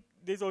 I think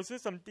there's also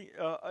something,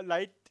 a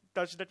light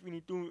touch that we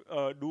need to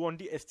do on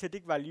the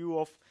aesthetic value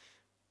of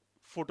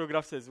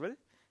photographs as well,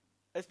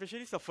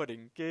 especially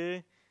suffering. કે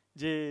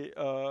જે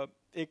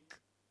એક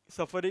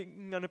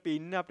suffering અને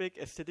pain ને આપણે એક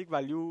aesthetic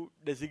value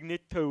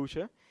designate થયું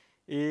છે,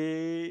 એ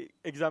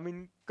examine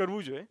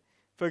કરવું જોઈએ.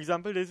 For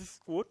example, there's this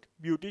quote,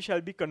 "Beauty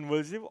shall be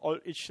convulsive or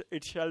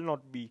it shall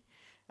not be."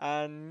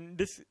 And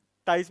this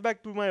ties back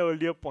to my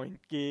earlier point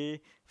that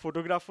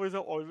photographers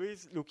are always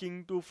looking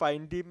to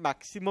find the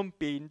maximum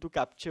pain to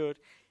capture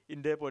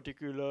in their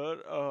particular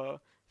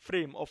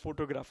frame of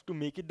photograph to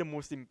make it the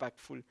most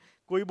impactful.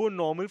 Koi bo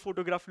normal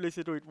photograph le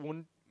se to it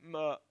won't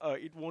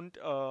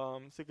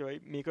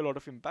make a lot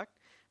of impact,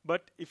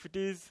 but if it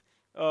is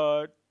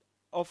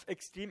of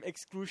extreme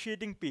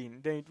excruciating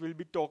pain, then it will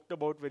be talked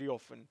about very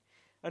often.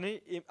 And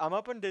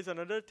amapan there's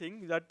another thing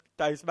that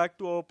ties back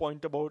to our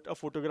point about a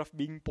photograph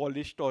being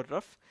polished or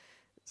rough.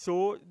 So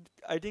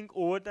I think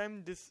over time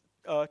this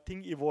thing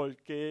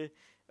evolved.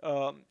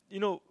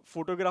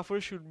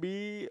 Photographers should be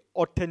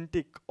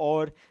authentic,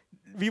 or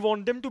we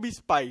want them to be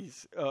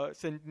spies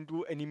sent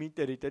into enemy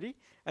territory,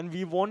 and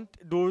we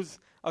want those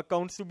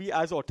accounts to be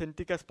as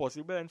authentic as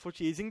possible. And for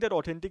chasing that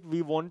authentic,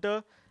 we want a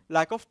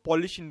lack of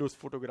polish in those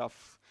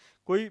photographs.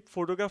 Koi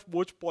photograph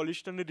both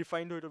polished and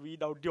refined hoy to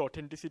weed out the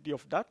authenticity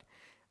of that.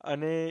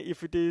 And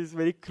if it is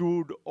very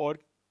crude or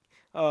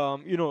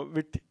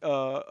with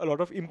a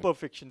lot of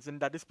imperfections, and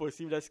that is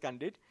perceived as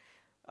candid.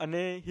 And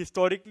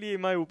historically,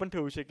 એમાં એવું પણ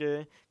થયું છે કે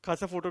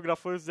ખાસા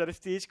photographers જ્યારે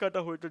stage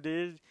કરતા હોય તો they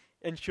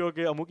ensure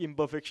કે અમુક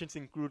imperfections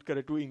include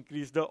કરે to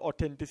increase the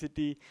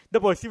authenticity,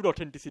 the perceived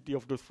authenticity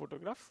of those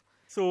photographs.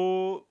 So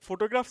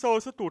photographs are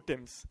also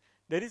totems.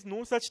 There is no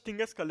such thing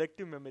as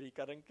collective memory.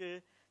 કારણ કે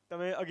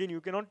તમે again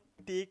you cannot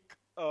take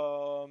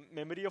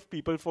memory of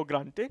people for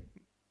granted,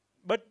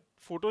 but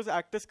photos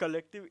act as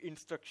collective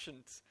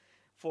instructions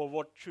for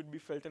what should be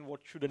felt and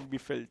what shouldn't be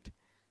felt.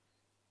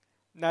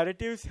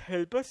 Narratives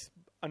help us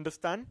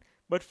understand,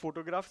 but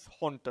photographs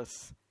haunt us.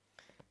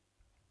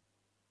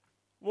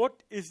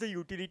 What is the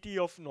utility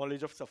of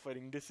knowledge of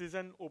suffering? This is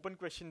an open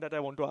question that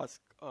I want to ask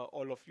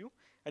all of you.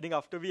 I think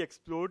after we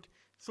explored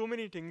so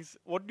many things,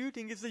 what do you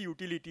think is the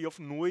utility of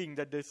knowing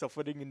that there's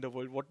suffering in the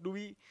world? What do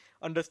we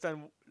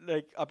understand?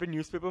 Like, up in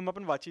newspaper,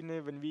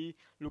 when we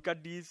look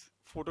at these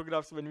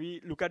photographs, when we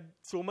look at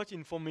so much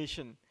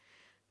information,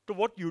 so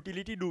what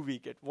utility do we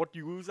get? What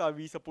use are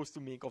we supposed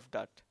to make of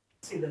that?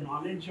 See, the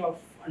knowledge of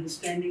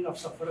understanding of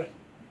suffering,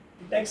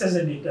 it acts as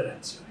a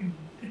deterrence.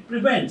 It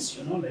prevents,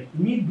 like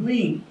me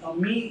doing, or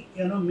me,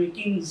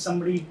 making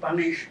somebody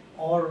punish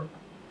or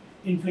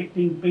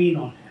inflicting pain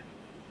on him.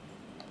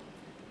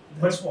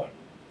 That's what.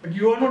 But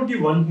you are not the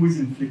one who is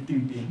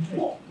inflicting pain.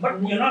 No,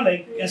 but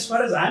like as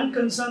far as I'm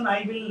concerned,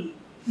 I will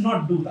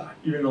not do that.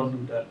 You will not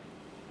do that.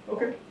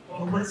 Okay.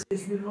 Human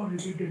race will not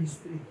repeat the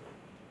history.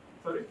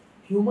 Sorry?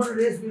 Human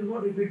race will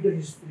not repeat the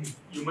history.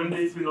 Human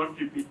race will not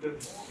repeat the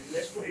history.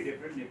 Let's put it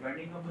differently,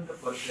 depending upon the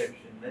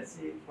perception. Let's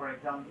say, for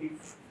example,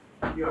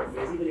 if you are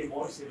basically a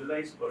more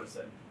civilized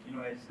person,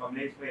 as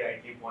Kamlesh Bhai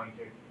rightly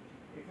pointed,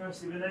 if you're a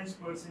civilized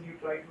person, you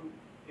try to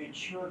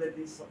ensure that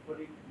this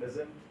suffering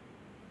doesn't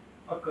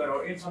occur,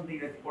 or it's something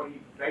that what you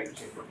try to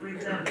say. But for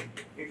example,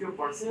 if your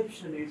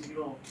perception is,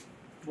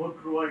 more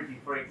cruelty,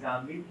 for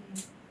example,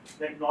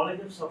 that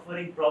knowledge of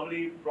suffering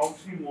probably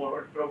prompts me more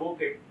or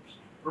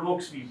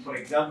provokes me, for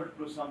example,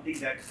 to something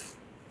that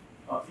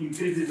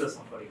increases the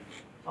suffering,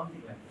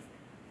 something like that.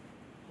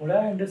 What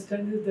I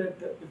understand is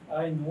that if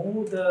I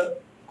know the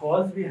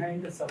cause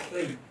behind the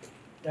suffering,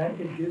 then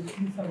it gives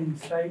me some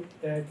insight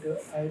that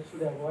I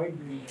should avoid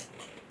doing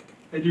that.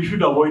 and you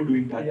should avoid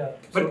doing that. Yeah.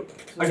 But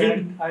so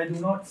again, I do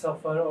not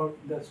suffer, or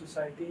the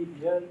society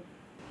here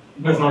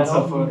does not around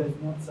suffer. me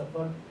does not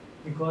suffer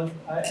because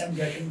I am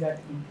getting that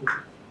input.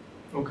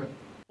 Okay.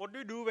 What do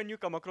you do when you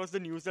come across the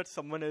news that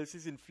someone else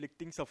is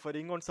inflicting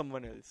suffering on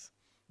someone else?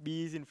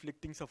 B is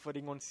inflicting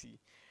suffering on C.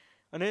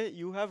 And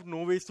you have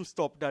no ways to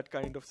stop that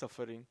kind of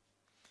suffering.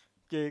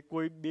 Okay,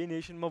 koi be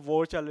nation ma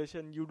war chale chhe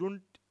and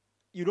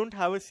you don't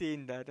have a say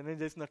in that, and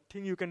there's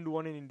nothing you can do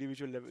on an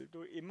individual level.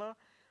 So Emma,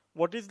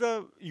 what is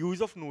the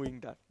use of knowing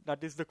that?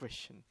 That is the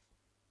question.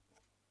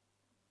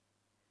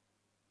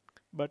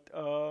 But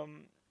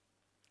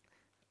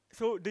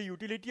so the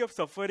utility of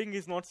suffering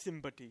is not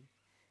sympathy.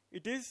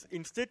 It is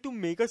instead to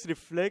make us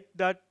reflect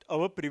that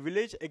our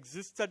privilege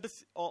exists at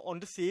on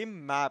the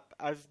same map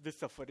as this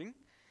suffering.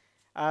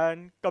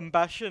 And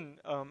compassion,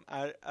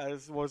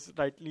 as was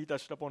rightly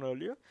touched upon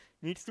earlier,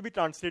 needs to be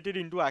translated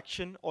into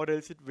action, or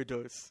else it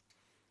withers.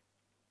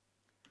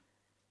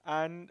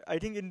 And I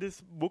think in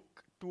this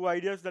book, 2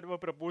 ideas that were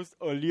proposed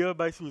earlier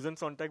by Susan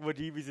Sontag were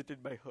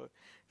revisited by her.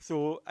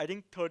 So I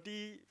think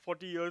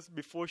 30-40 years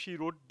before she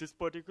wrote this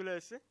particular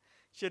essay,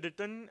 she had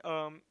written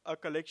a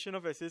collection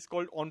of essays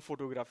called On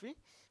Photography,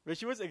 where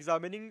she was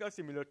examining a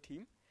similar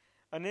theme.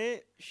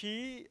 And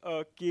she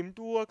came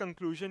to a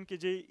conclusion that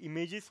the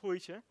images hoy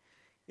છે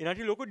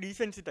એનાથી લોકો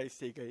desensitize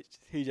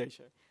થઈ જાય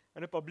છે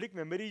અને public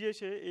memory જે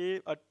છે એ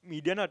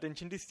મીડિયાના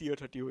attentionથી steer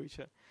થતી હોય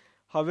છે.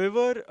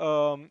 However,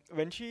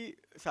 when she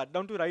sat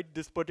down to write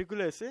this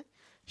particular essay,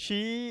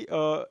 she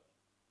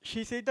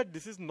said that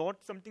this is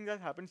not something that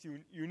happens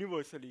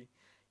universally.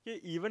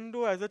 Even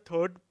though as a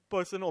third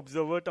person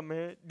observer તમે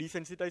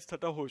desensitize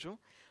થતા હો છો,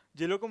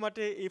 જે લોકો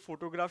માટે એ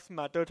photographs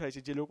matter થાય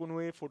છે, જે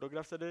લોકોનું એ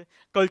photographs સાથે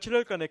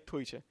cultural connect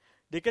હોય છે,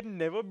 they can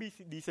never be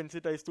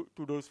desensitized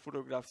to those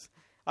photographs.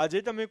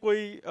 આજે તમે કોઈ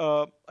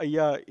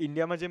અહીંયા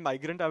ઇન્ડિયામાં જે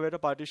માઇગ્રન્ટ આવ્યા હતા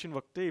પાર્ટીશન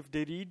વખતે, if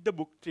they read the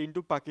book Train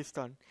to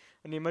Pakistan,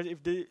 and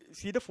if they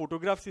see the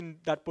photographs in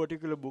that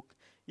particular book,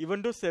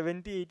 even though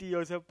 70-80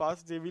 years have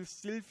passed, they will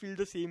still feel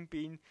the same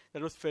pain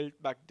that was felt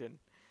back then.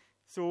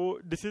 So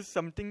this is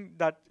something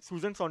that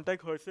Susan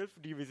Sontag herself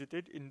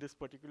revisited in this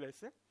particular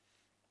essay.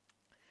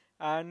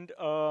 And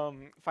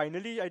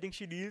finally, I think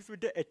she deals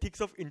with the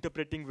ethics of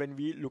interpreting when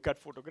we look at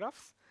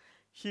photographs.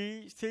 She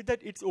said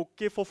that it's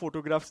okay for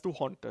photographs to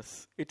haunt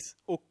us. It's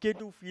okay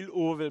to feel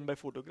overwhelmed by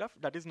photographs.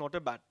 That is not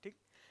a bad thing.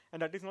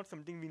 And that is not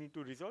something we need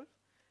to resolve.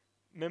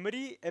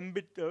 Memory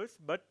embitters,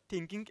 but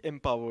thinking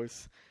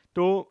empowers.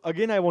 So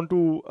again, I want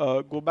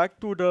to go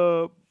back to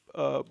the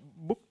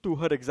book, to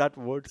her exact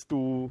words,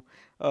 to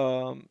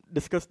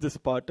discuss this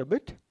part a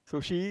bit.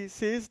 So she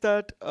says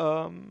that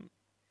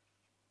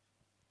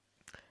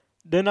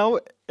there now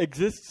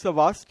exists a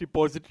vast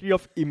repository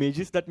of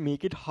images that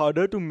make it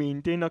harder to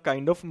maintain a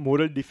kind of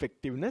moral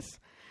defectiveness.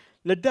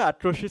 Let the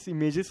atrocious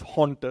images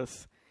haunt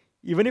us,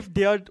 even if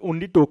they are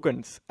only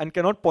tokens and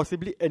cannot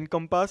possibly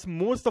encompass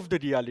most of the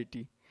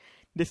reality.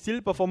 They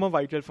still perform a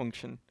vital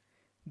function.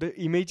 The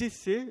images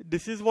say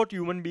this is what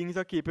human beings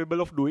are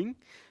capable of doing,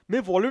 may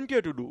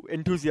volunteer to do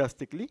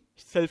enthusiastically,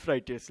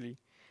 self-righteously.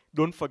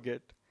 Don't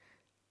forget.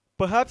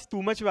 Perhaps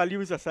too much value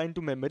is assigned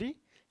to memory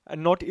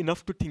and not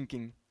enough to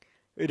thinking.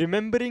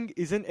 Remembering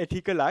is an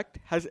ethical act,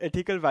 has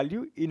ethical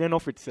value in and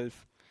of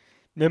itself.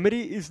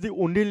 Memory is the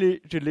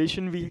only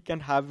relation we can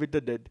have with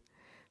the dead.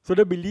 So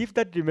the belief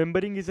that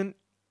remembering is an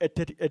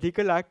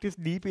ethical act is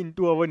deep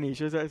into our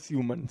natures as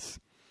humans.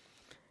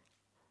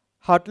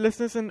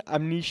 Heartlessness and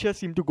amnesia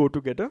seem to go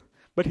together,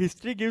 but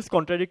history gives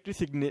contradictory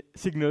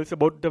signals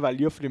about the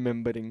value of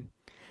remembering.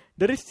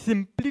 There is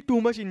simply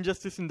too much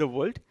injustice in the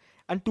world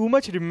and too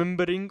much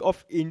remembering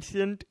of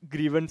ancient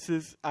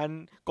grievances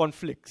and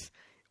conflicts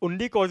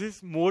only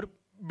causes more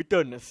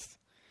bitterness.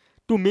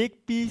 To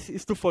make peace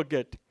is to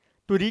forget.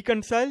 To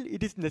reconcile,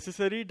 it is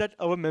necessary that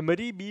our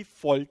memory be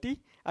faulty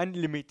and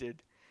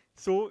limited.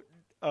 So,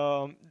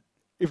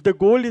 if the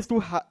goal is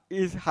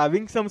is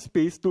having some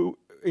space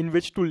in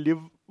which to live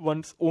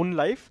one's own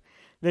life,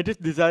 then it is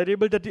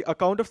desirable that the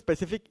account of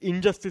specific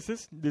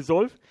injustices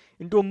dissolve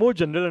into a more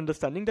general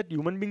understanding that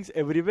human beings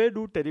everywhere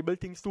do terrible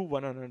things to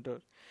one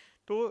another.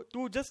 So,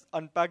 to just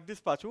unpack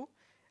this, Pachu,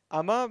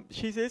 Ama,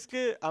 she says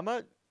ke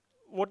Ama,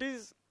 what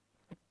is,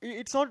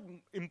 it's not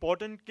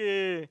important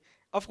ke,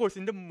 of course,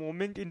 in the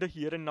moment, in the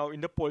here and now,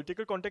 in the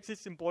political context,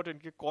 it's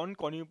important ke kaun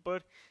koni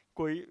upar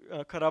koi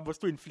kharab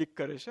vastu inflict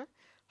kare છે.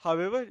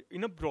 However,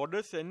 in a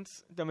broader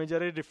sense, તમે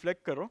જ્યારે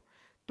reflect કરો,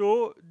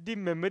 so the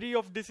memory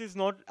of this is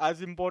not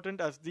as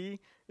important as the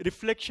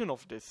reflection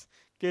of this.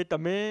 કે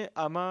તમે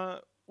આમાં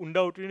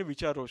ઊંડા ઉતરીને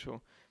વિચારો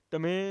છો,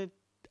 તમે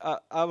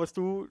આ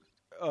વસ્તુ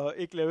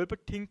એક લેવલ પર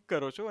થિંક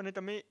કરો છો અને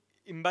તમે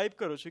imbibe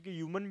કરો છો કે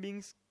human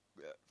beings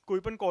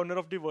કોઈ corner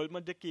of the world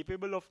they're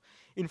capable of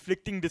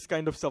inflicting this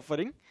kind of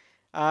suffering,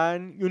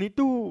 and you need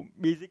to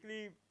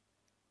basically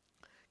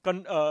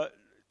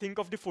think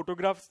of the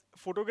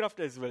photographed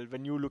as well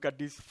when you look at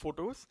these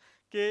photos.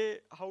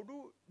 How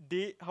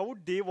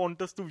would they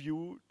want us to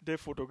view their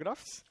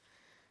photographs?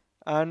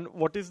 and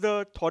what is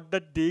the thought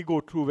that they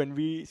go through when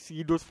we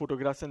see those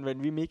photographs and when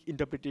we make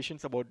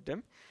interpretations about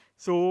them.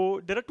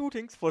 So there are two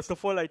things. First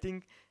of all, I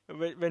think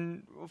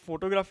when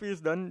photography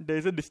is done, there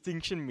is a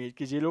distinction made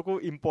कि जे लोगों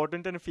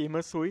important and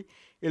famous होई,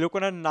 ये लोगों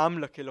ना नाम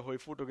लखेला होई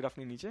photograph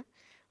ની નીચે,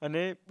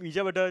 અને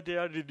બીજા બધા they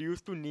are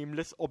reduced to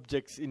nameless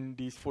objects in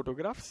these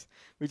photographs,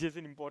 which is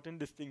an important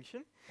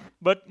distinction.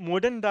 But more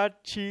than that,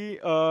 she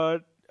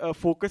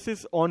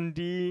focuses on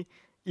the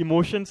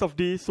emotions of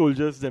the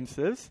soldiers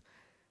themselves,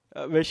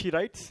 where she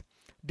writes,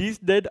 "These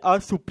dead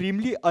are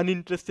supremely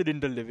uninterested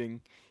in the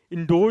living,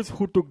 in those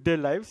who took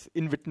their lives,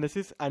 in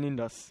witnesses and in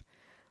us.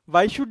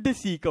 Why should they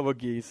seek our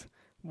gaze?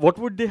 What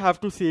would they have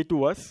to say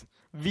to us?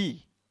 We."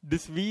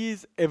 This we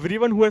is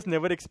everyone who has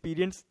never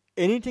experienced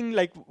anything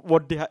like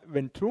what they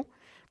went through,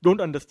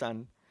 don't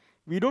understand.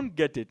 We don't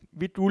get it.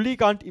 We truly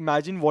can't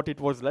imagine what it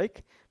was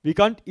like. We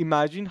can't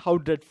imagine how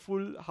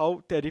dreadful, how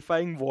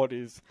terrifying war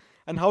is,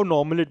 and how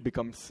normal it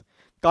becomes.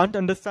 Can't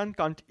understand,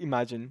 can't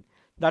imagine.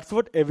 That's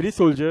what every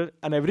soldier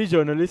and every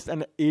journalist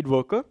and aid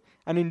worker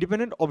and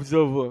independent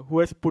observer who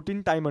has put in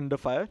time under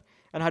fire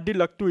and had the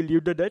luck to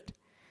elude the death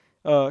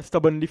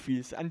stubbornly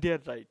feels. And they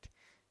are right.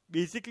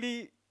 Basically,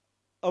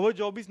 our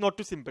job is not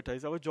to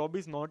sympathize. Our job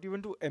is not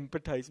even to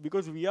empathize,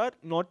 because we are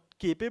not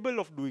capable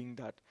of doing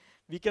that.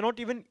 We cannot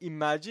even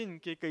imagine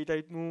કે કઈ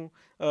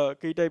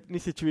ટાઈપની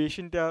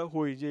situation ત્યાં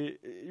હોય જે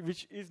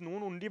which is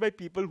known only by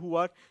people who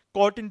are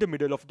caught in the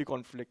middle of the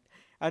conflict.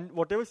 And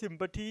whatever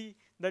sympathy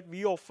that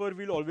we offer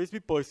will always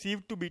be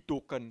perceived to be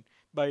token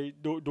by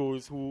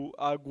those who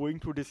are going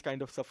through this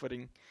kind of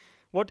suffering.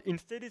 What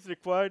instead is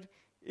required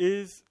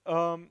is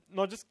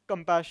not just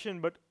compassion,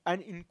 but an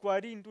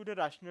inquiry into the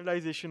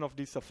rationalization of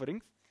these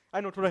sufferings.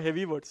 I know through a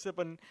heavy words,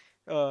 but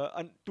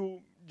to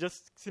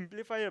just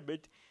simplify a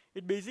bit,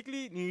 it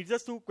basically needs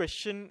us to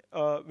question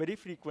very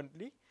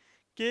frequently,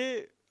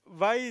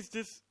 why is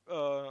this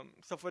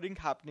suffering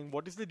happening?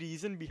 What is the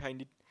reason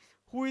behind it?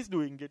 Who is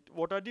doing it?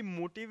 What are the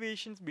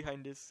motivations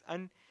behind this?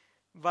 And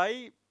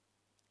why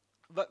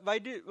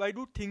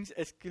do things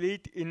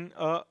escalate in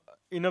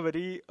a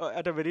very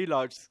at a very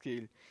large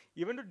scale?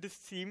 Even though this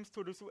seems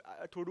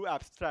to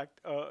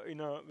abstract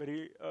in a very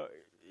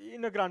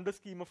in a grander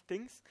scheme of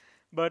things,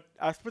 but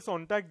as per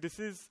Sontag, this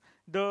is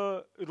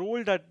the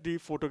role that the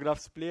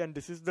photographs play, and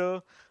this is the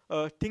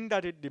thing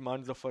that it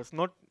demands of us,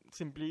 not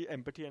simply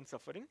empathy and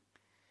suffering.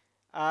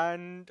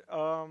 And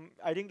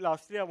I think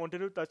lastly, I wanted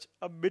to touch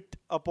a bit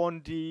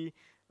upon the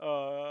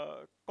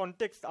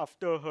context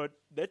after her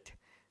death.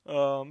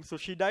 So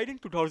she died in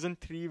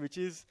 2003, which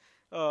is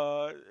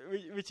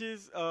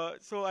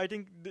so I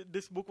think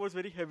this book was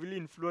very heavily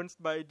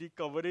influenced by the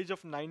coverage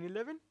of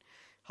 9/11.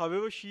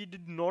 However, she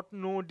did not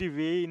know the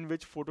way in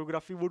which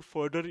photography would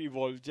further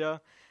evolve. જ્યાં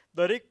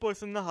દરેક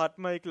પર્સનના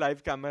હાથમાં એક live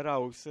camera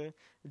આવશે,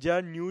 જ્યાં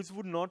news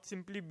wood not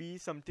simply B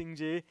something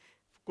જે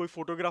કોઈ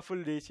photographer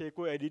લે છે,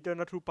 કોઈ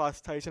એડિટરના થ્રુ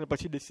પાસ થાય છે અને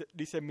પછી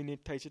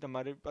ડિસેમિનેટ થાય છે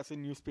તમારી પાસે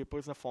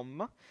ન્યૂઝપેપર્સના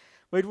ફોર્મમાં,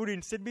 but wood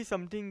instead B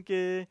something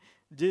કે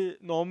જે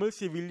નોર્મલ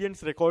સિવિલિયન્સ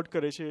રેકોર્ડ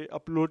કરે છે,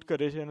 અપલોડ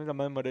કરે છે અને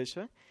તમારે મળે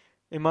છે.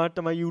 એમાં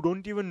તમે યુ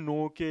ડોન્ટ ઇવન નો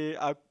કે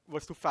આ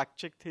વસ્તુ ફેક્ટ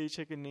ચેક થઈ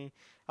છે કે નહીં,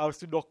 આ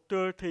વસ્તુ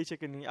ડૉક્ટર થઈ છે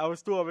કે નહીં, આ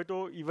વસ્તુ હવે તો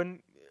ઇવન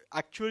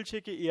actual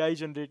છે કે AI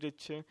generated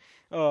છે.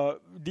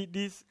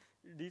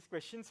 These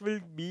questions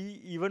will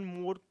be even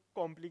more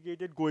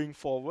complicated going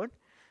forward.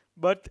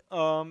 But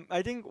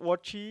I think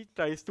what she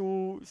tries to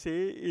say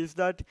is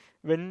that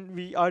when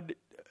we are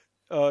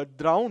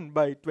drowned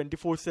by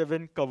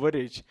 24/7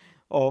 coverage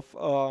of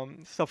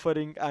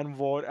suffering and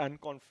war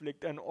and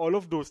conflict and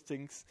all of those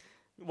things,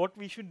 what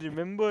we should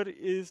remember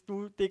is to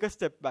take a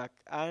step back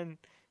and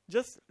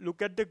just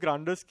look at the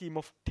grander scheme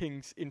of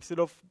things instead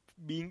of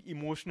being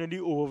emotionally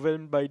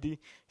overwhelmed by the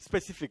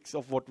specifics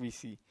of what we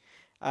see.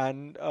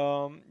 And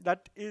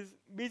that is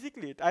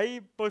basically it.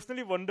 I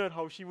personally wonder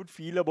how she would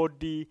feel about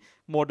the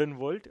modern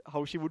world,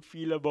 how she would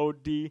feel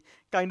about the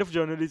kind of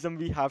journalism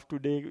we have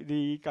today,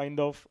 the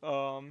kind of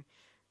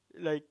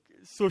like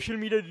social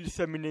media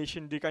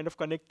dissemination, the kind of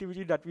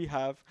connectivity that we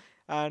have,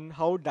 and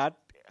how that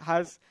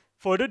has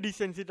further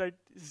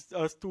desensitized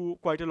us to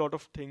quite a lot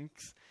of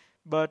things.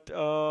 But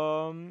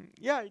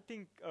yeah, I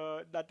think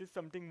that is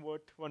something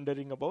worth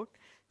wondering about.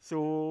 So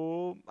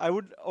I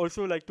would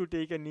also like to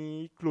take any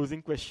closing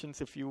questions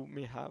if you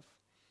may have.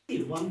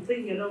 One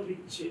thing,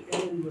 which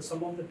in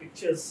some of the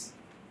pictures,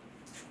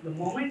 the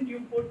moment you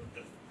put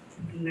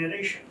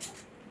narration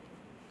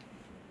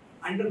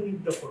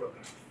underneath the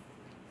photograph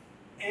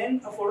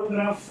and a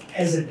photograph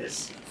as it is,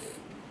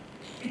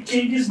 it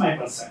changes my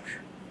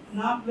perception.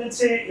 Now, let's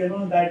say,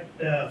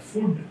 that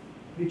food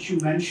which you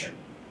mentioned,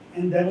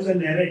 and there was a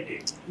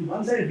narrative.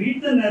 Once I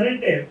read the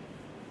narrative,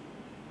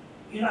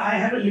 I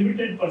have a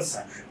limited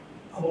perception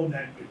about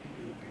that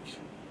particular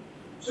picture.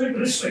 So it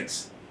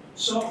restricts.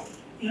 So,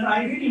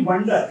 I really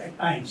wonder at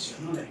times,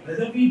 like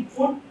whether we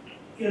put,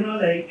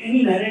 like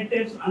any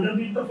narratives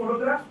underneath the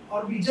photograph,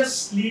 or we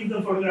just leave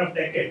the photograph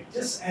decade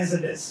just as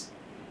it is,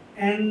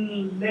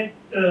 and let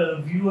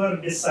the viewer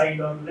decide,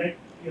 or let,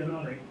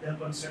 like their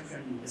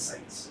perception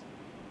decides.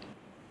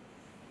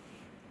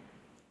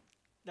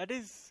 That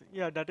is,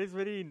 yeah, that is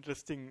very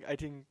interesting. I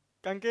think,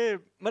 Kanke,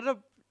 matlab,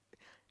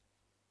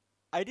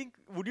 I think,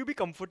 would you be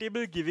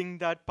comfortable giving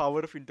that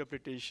power of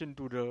interpretation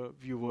to the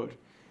viewer?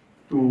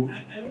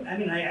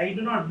 I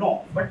do not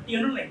know, but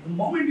like the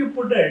moment you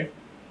put it,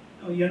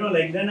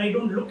 like then I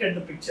don't look at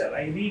the picture.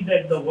 I read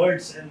at the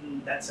words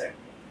and that's it.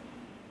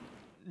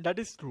 That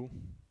is true.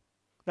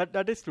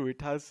 That is true.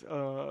 It has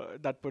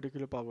that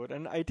particular power,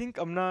 and I think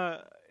हमना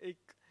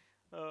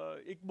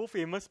एक बहुत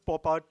famous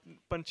pop art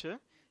punch है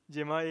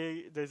जेमा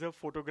there's a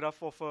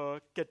photograph of a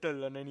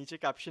kettle and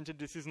नीचे caption है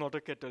this is not a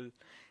kettle,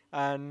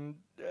 and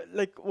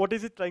like what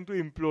is it trying to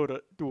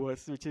implore to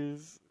us, which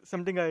is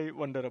something I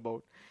wonder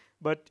about.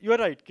 But you are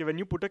right. When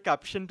you put a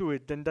caption to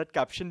it, then that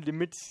caption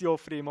limits your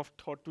frame of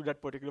thought to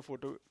that particular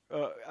photo,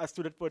 as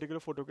to that particular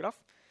photograph.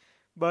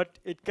 But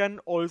it can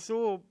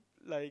also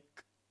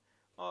like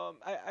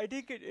I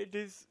think it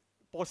is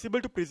possible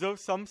to preserve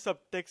some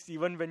subtext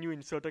even when you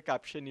insert a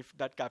caption if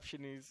that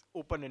caption is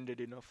open-ended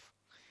enough.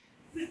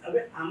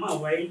 Amma,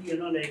 why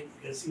like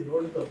she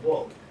wrote the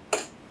book?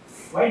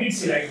 Why did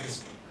she write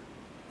this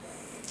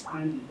book?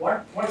 And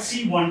what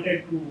she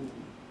wanted to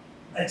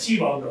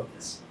achieve out of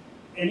this?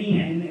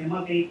 Any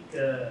Emma take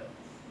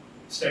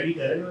study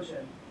करेलो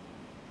शायद.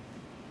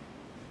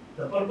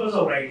 The purpose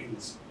of writing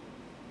this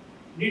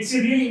book. Did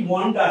she really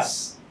want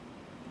us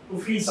to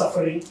feel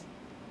suffering,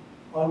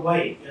 or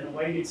why?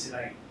 Why did she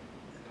write?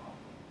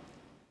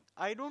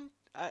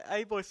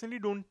 I personally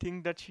don't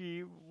think that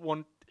she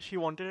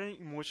wanted an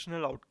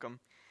emotional outcome,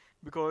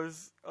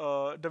 because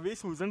the way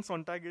Susan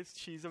Sontag is,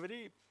 she's a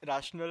very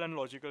rational and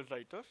logical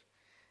writer,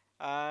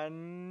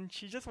 and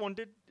she just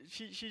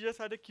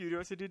had a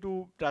curiosity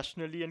to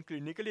rationally and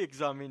clinically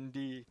examine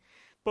the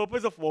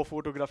purpose of war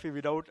photography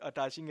without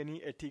attaching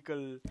any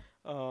ethical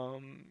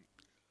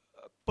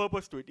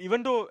purpose to it.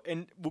 Even though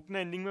book na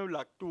ending में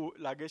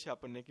लागे છે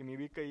આપણને कि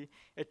maybe कई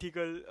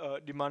ethical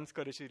demands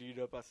करे છે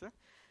reader પાસે,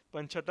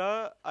 પણ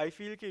છતાં I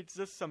feel कि it's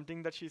just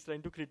something that she's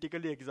trying to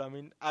critically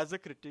examine as a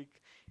critic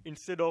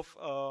instead of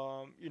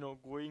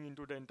going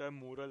into the entire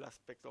moral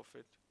aspect of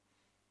it.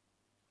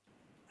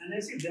 And I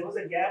see there was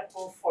a gap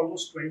of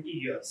almost 20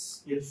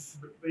 years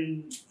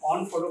between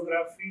on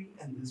photography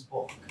and this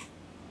book.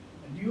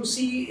 Do you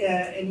see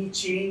any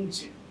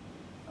change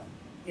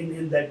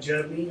in that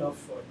journey of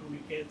 2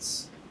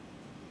 decades?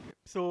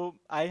 So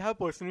I have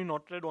personally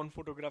not read on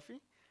photography.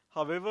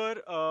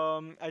 However,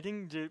 I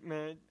think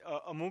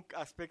અમુક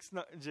aspects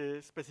જે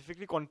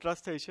specifically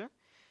contrast થઈ છે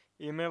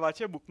એ મેં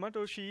વાંચ્યા બુકમાં,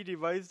 તો she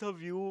revised her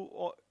view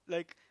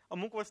like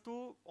અમુક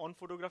વસ્તુ on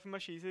photography માં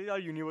she says are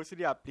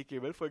universally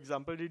applicable. For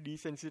example, the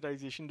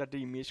desensitization that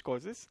the image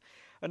causes.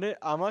 And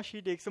આમાં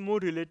she takes a more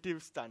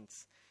relative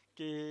stance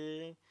કે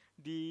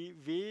the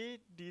way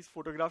these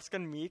photographs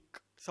can make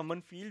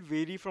someone feel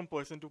vary from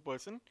person to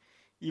person.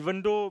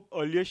 Even though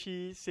earlier she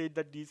said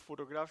that these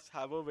photographs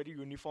have a very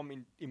uniform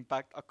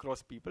impact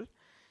across people,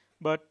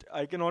 but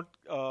I cannot,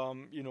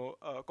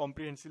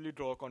 comprehensively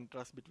draw a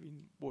contrast between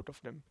both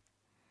of them.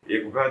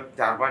 એક વખત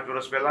 4-5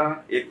 વર્ષ પહેલા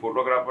એક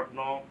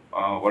ફોટોગ્રાફરનો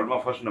વર્લ્ડમાં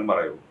first number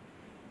આવ્યો.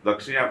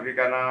 દક્ષિણ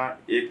આફ્રિકાના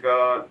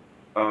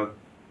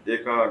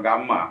એક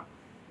ગામમાં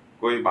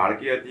કોઈ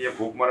બાળકી હતી, એ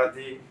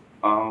ભૂખમરાથી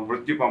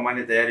મૃત્યુ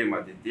પામવાની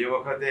તૈયારીમાં હતી. તે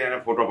વખતે એને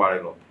ફોટો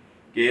પાડેલો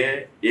કે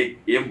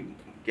એ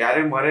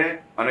ક્યારે મરે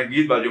અને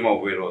ગીત બાજુમાં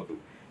ઉભેલું હતું.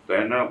 તો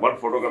એના વર્લ્ડ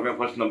ફોટોગ્રાફીમાં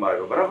ફર્સ્ટ નંબર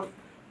આવ્યો, બરાબર.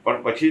 પણ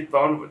પછી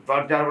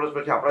 3-4 વર્ષ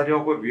પછી આપણા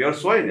જેવા કોઈ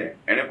વ્યુઅર્સ હોય ને,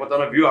 એને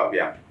પોતાનો વ્યૂ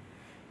આપ્યા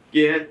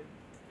કે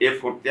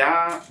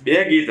ત્યાં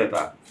 2 ગીત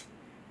હતા.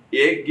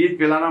 એક ગીત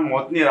પેલાના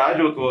મોતની રાહ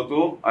જોતું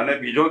હતું અને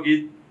બીજો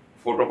ગીત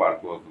ફોટો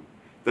પાડતું હતું.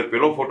 તો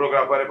પેલો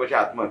ફોટોગ્રાફરે પછી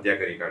આત્મહત્યા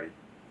કરી કાઢી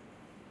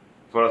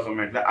થોડા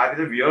સમય. એટલે આ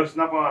રીતે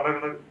વ્યુઅર્સના પણ અલગ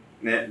અલગ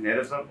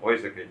નેરેશન હોઈ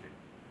શકે છે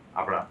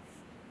આપણા.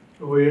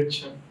 હોય જ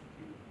છે.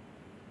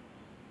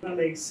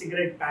 Like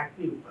cigarette pack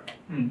ni upar.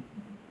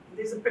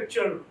 There's a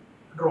picture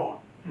drawn.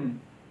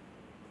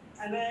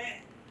 And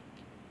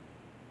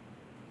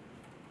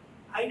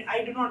I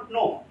do not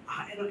know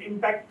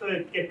impact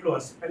ketlo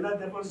hase. Pehla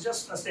there was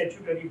just a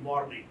statutory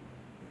warning.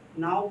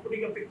 Now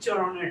putting a picture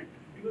on it,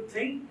 do you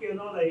think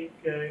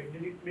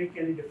did it make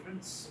any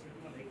difference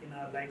like in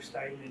our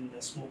lifestyle, in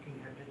the smoking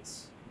habits?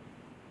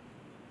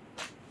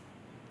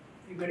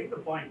 You getting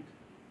the point?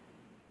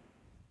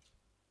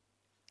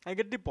 I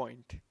get the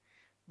point.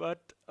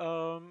 But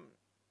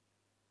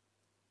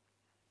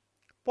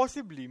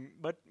possibly,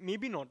 but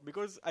maybe not,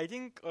 because I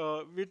think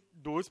with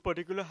those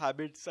particular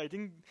habits, I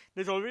think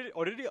there's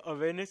already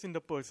awareness in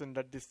the person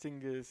that this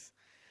thing is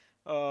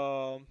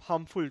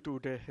harmful to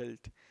their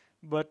health.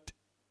 But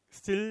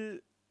still,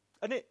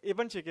 and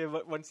even check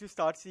once you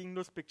start seeing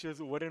those pictures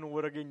over and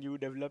over again, you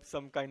develop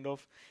some kind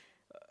of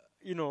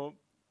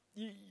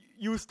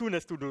used to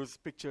ness to those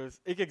pictures.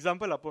 એક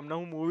example આપો. હમણાં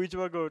હું movie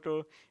જોવા ગયો તો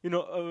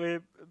હવે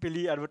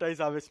પેલી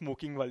advertise આવે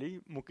સ્મોકિંગ વાળી,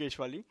 મુકેશ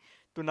વાળી.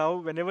 તો now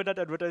whenever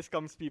that advertise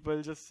comes, people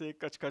just say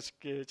kach kach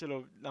ke chalo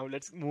now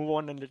let's move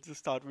on and let's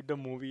just start with the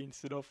movie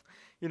instead of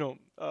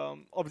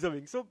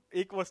observing. So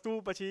એક વસ્તુ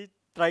પછી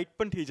ટ્રાઇટ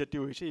પણ થઈ જતી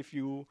હોય છે if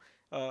you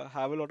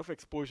have a lot of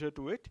exposure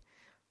to it.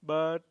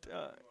 But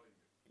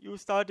you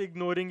start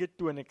ignoring it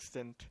to an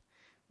extent.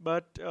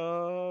 But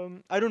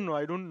I don't know.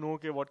 I don't know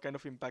okay, what kind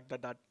of impact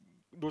that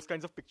those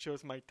kinds of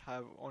pictures might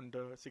have on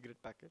the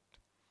cigarette packet.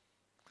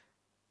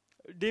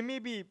 They may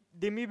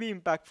be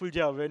impactful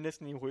જે awareness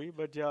નહીં હોય,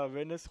 but જે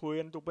awareness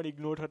હોય અને તો પણ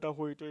ignore થતા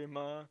હોય તો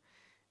એમાં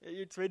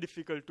it's very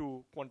difficult to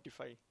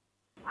quantify.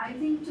 I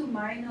think to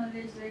my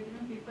knowledge, like,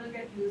 people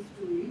get used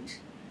to it.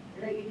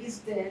 Like, it is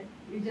there,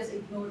 we just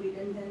ignore it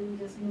and then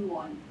just move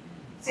on.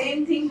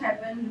 Same thing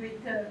happened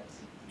with,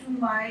 to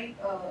my,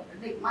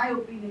 like my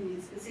opinion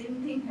is, the same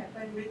thing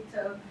happened with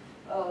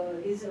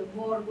this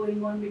war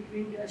going on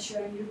between Russia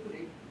and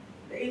Ukraine.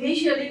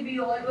 Initially, we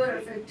all were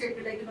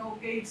affected, like,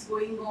 okay, it's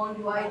going on,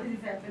 why this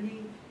is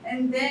happening,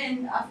 and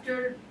then after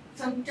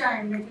some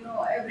time, like,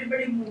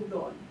 everybody moved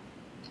on,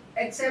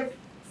 except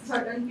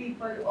certain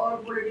people or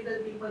political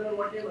people or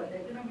whatever.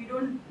 Like, we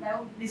don't now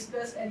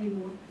discuss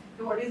anymore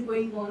what is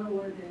going on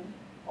over there,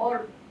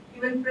 or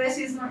even press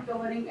is not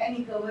covering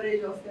any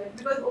coverage of that,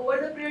 because over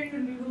the period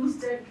you lose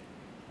that,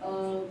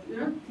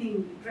 thing,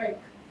 track.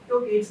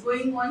 Okay, it's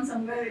going on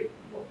somewhere.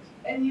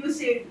 And you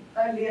said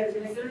earlier,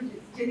 like,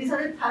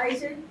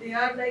 they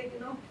are like,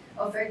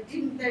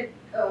 affecting that,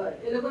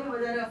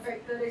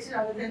 affect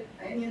rather than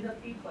any other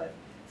people.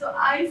 So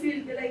I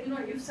feel like,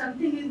 if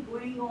something is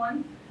going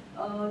on,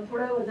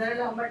 thoda vadare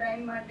lamba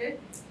time mate,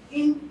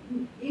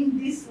 in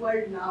this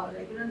world now,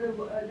 like,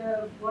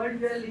 the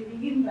world we are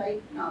living in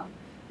right now,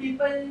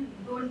 people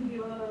don't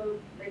give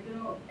like,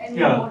 any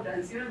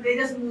importance. They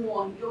just move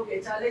on. Okay,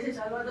 chale se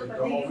chalwa to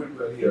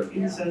pati.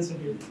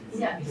 Insensitive.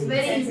 Yeah, it's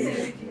very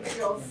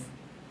insensitive of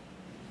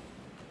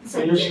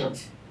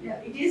subject.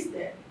 Yeah, it is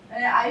there.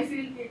 And I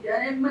feel it.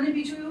 And મને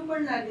બીજું એવું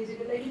પણ લાગે છે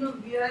કે, like,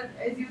 we are,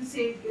 as you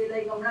say,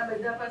 like, હમણાં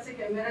બધા પાસે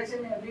camera છે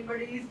and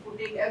everybody is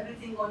putting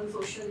everything on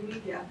social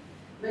media,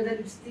 whether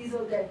it's this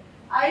or that.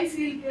 I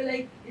feel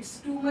like it's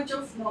too much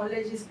of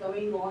knowledge is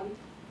coming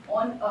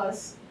on us,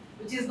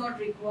 which is not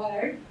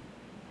required,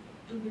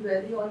 to be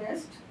very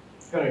honest.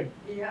 Correct.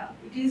 Yeah,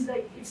 it is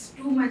like, it's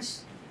too much,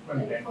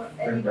 like, for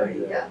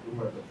anybody. Yeah.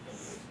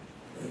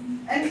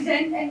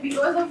 And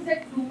because of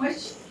that too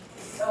much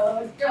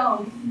term,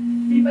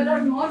 people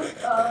are not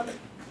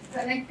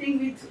connecting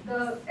with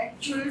the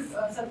actual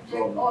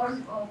subject or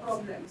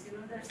problems.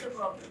 That's the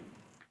problem.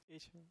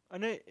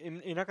 અને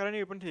એના કારણે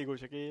એ પણ થઈ ગયું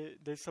છે કે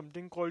there's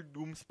something called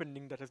doom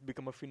spending that has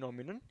become a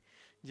phenomenon.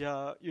 Yeah,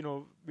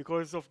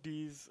 because of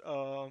these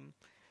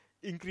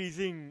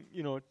increasing,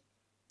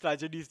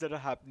 tragedies that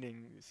are happening,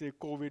 say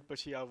COVID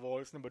પછી આ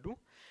wars ને બધું,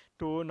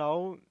 તો now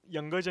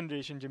younger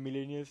generation જે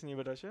millennials ને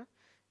બધા છે,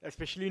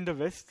 especially in the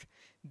West,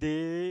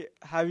 they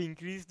have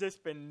increased their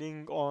spending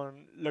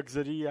on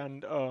luxury and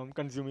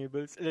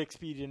consumables,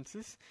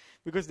 experiences,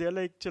 because they are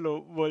like, chalo,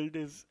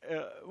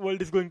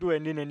 world is going to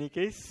end in any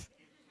case.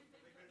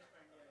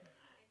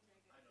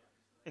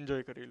 Enjoy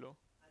કરી લો.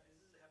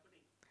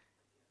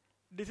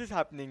 This is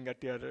happening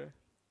અત્યારે.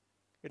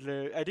 એટલે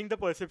I think the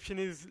perception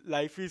is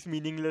life is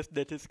meaningless,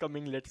 death is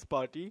coming, let's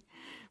party.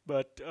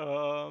 But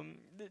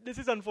this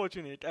is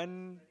unfortunate, and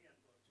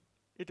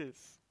it is.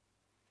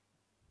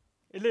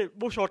 એટલે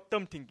બહુ short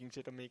term thinking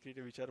છે તમે એક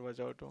રીતે વિચારવા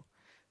જાઓ તો.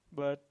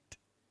 But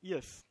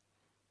yes,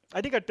 I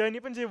think અત્યારની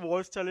પણ જે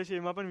વોર્સ ચાલે છે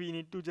એમાં પણ we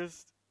need to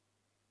just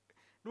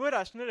do a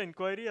rational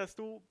inquiry as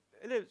to,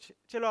 એટલે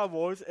ચલો આ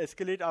વોર્સ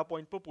એસ્કેલેટ આ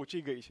પોઈન્ટ પર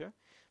પહોંચી ગઈ છે,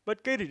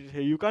 બટ કઈ રીતે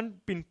છે? You can't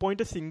પિનપોઈન્ટ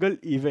a single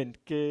event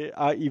કે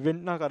આ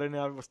ઇવેન્ટના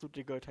કારણે આ વસ્તુ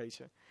ટ્રિગર થાય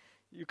છે.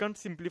 You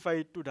can't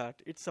simplify it to that.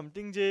 It's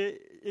something જે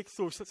એક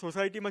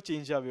સોસાયટીમાં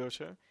ચેન્જ આવ્યો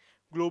છે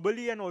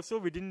globally and also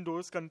within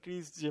those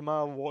countries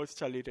જેમાં વોર્સ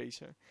ચાલી રહી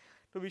છે.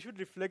 So we should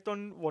reflect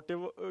on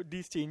whatever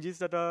these changes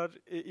that are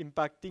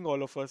impacting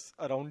all of us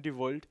around the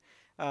world,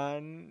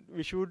 and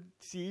we should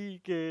see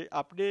that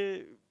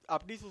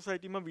apni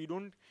society ma we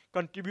don't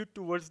contribute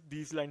towards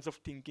these lines of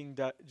thinking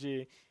that je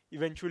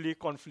eventually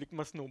conflict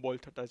must snowball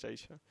thata jai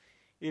છે.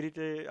 એ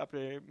રીતે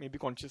આપણે maybe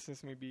consciousness,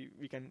 maybe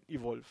we can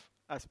evolve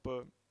as per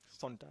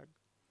Sontag.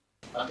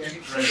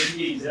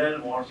 Presently, Israel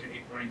war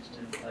city, for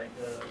instance, like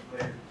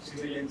where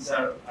civilians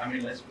are,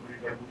 let's put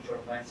it a bush or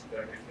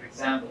massacre, for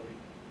example,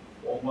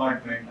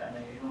 bombardment, and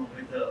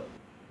with the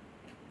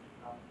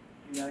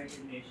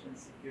United Nations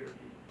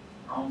Security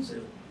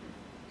Council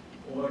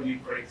overly,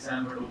 for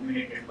example,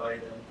 dominated by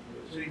them.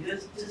 So it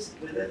just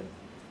within,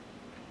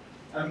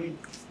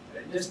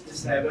 just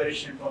this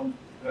liberation from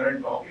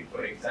current topic,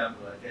 for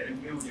example, they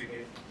reviewed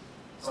it,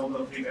 South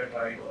Africa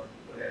tried or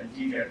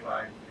Algeria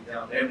tried, for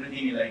example,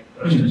 everything like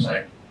Russia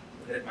side,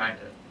 for that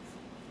matter.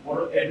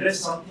 Want to address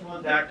something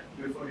on that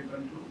before you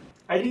conclude?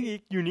 I think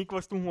એક unique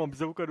વસ્તુ હું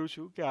observe કરું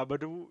છું કે આ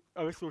બધું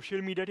હવે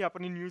social મીડિયાથી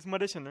આપણને ન્યૂઝ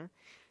મળે છે ને,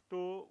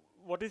 તો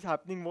what is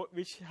happening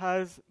which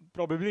has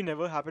probably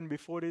never happen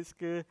before is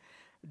કે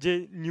જે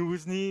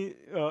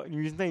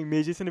ન્યૂઝના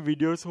ઇમેજીસ અને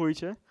વિડીયોઝ હોય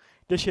છે,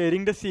 they're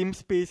sharing the same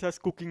space as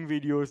cooking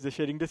videos, they're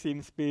sharing the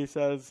same space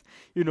as,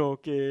 you know,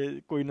 કે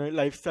કોઈના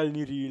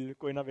લાઇફસ્ટાઇલની રીલ,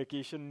 કોઈના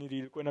વેકેશનની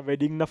રીલ, કોઈના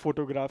વેડિંગના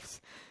ફોટોગ્રાફ્સ,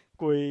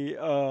 કોઈ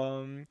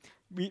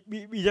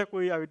બીજા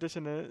કોઈ આવી રીતે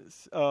છે ને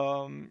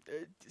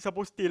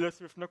suppose Taylor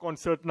સ્વિફ્ટના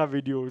કોન્સર્ટના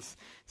videos.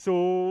 So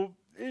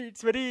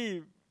it's very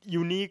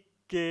unique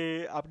કે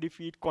આપણી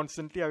ફીડ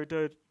કોન્સ્ટન્ટલી આવી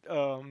રીતે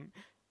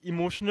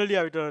ઇમોશનલી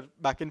આવી રીતે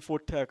બેક એન્ડ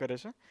ફોર્થ થયા કરે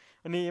છે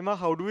અને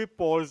એમાં how do we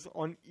pose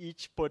on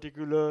inch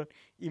particular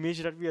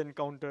image that we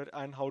encounter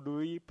and how do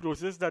we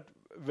process that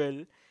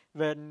well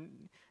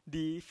when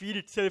the feed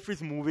itself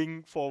is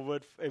moving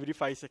forward every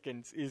 5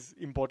 seconds is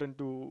important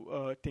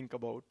to think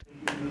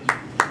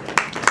about.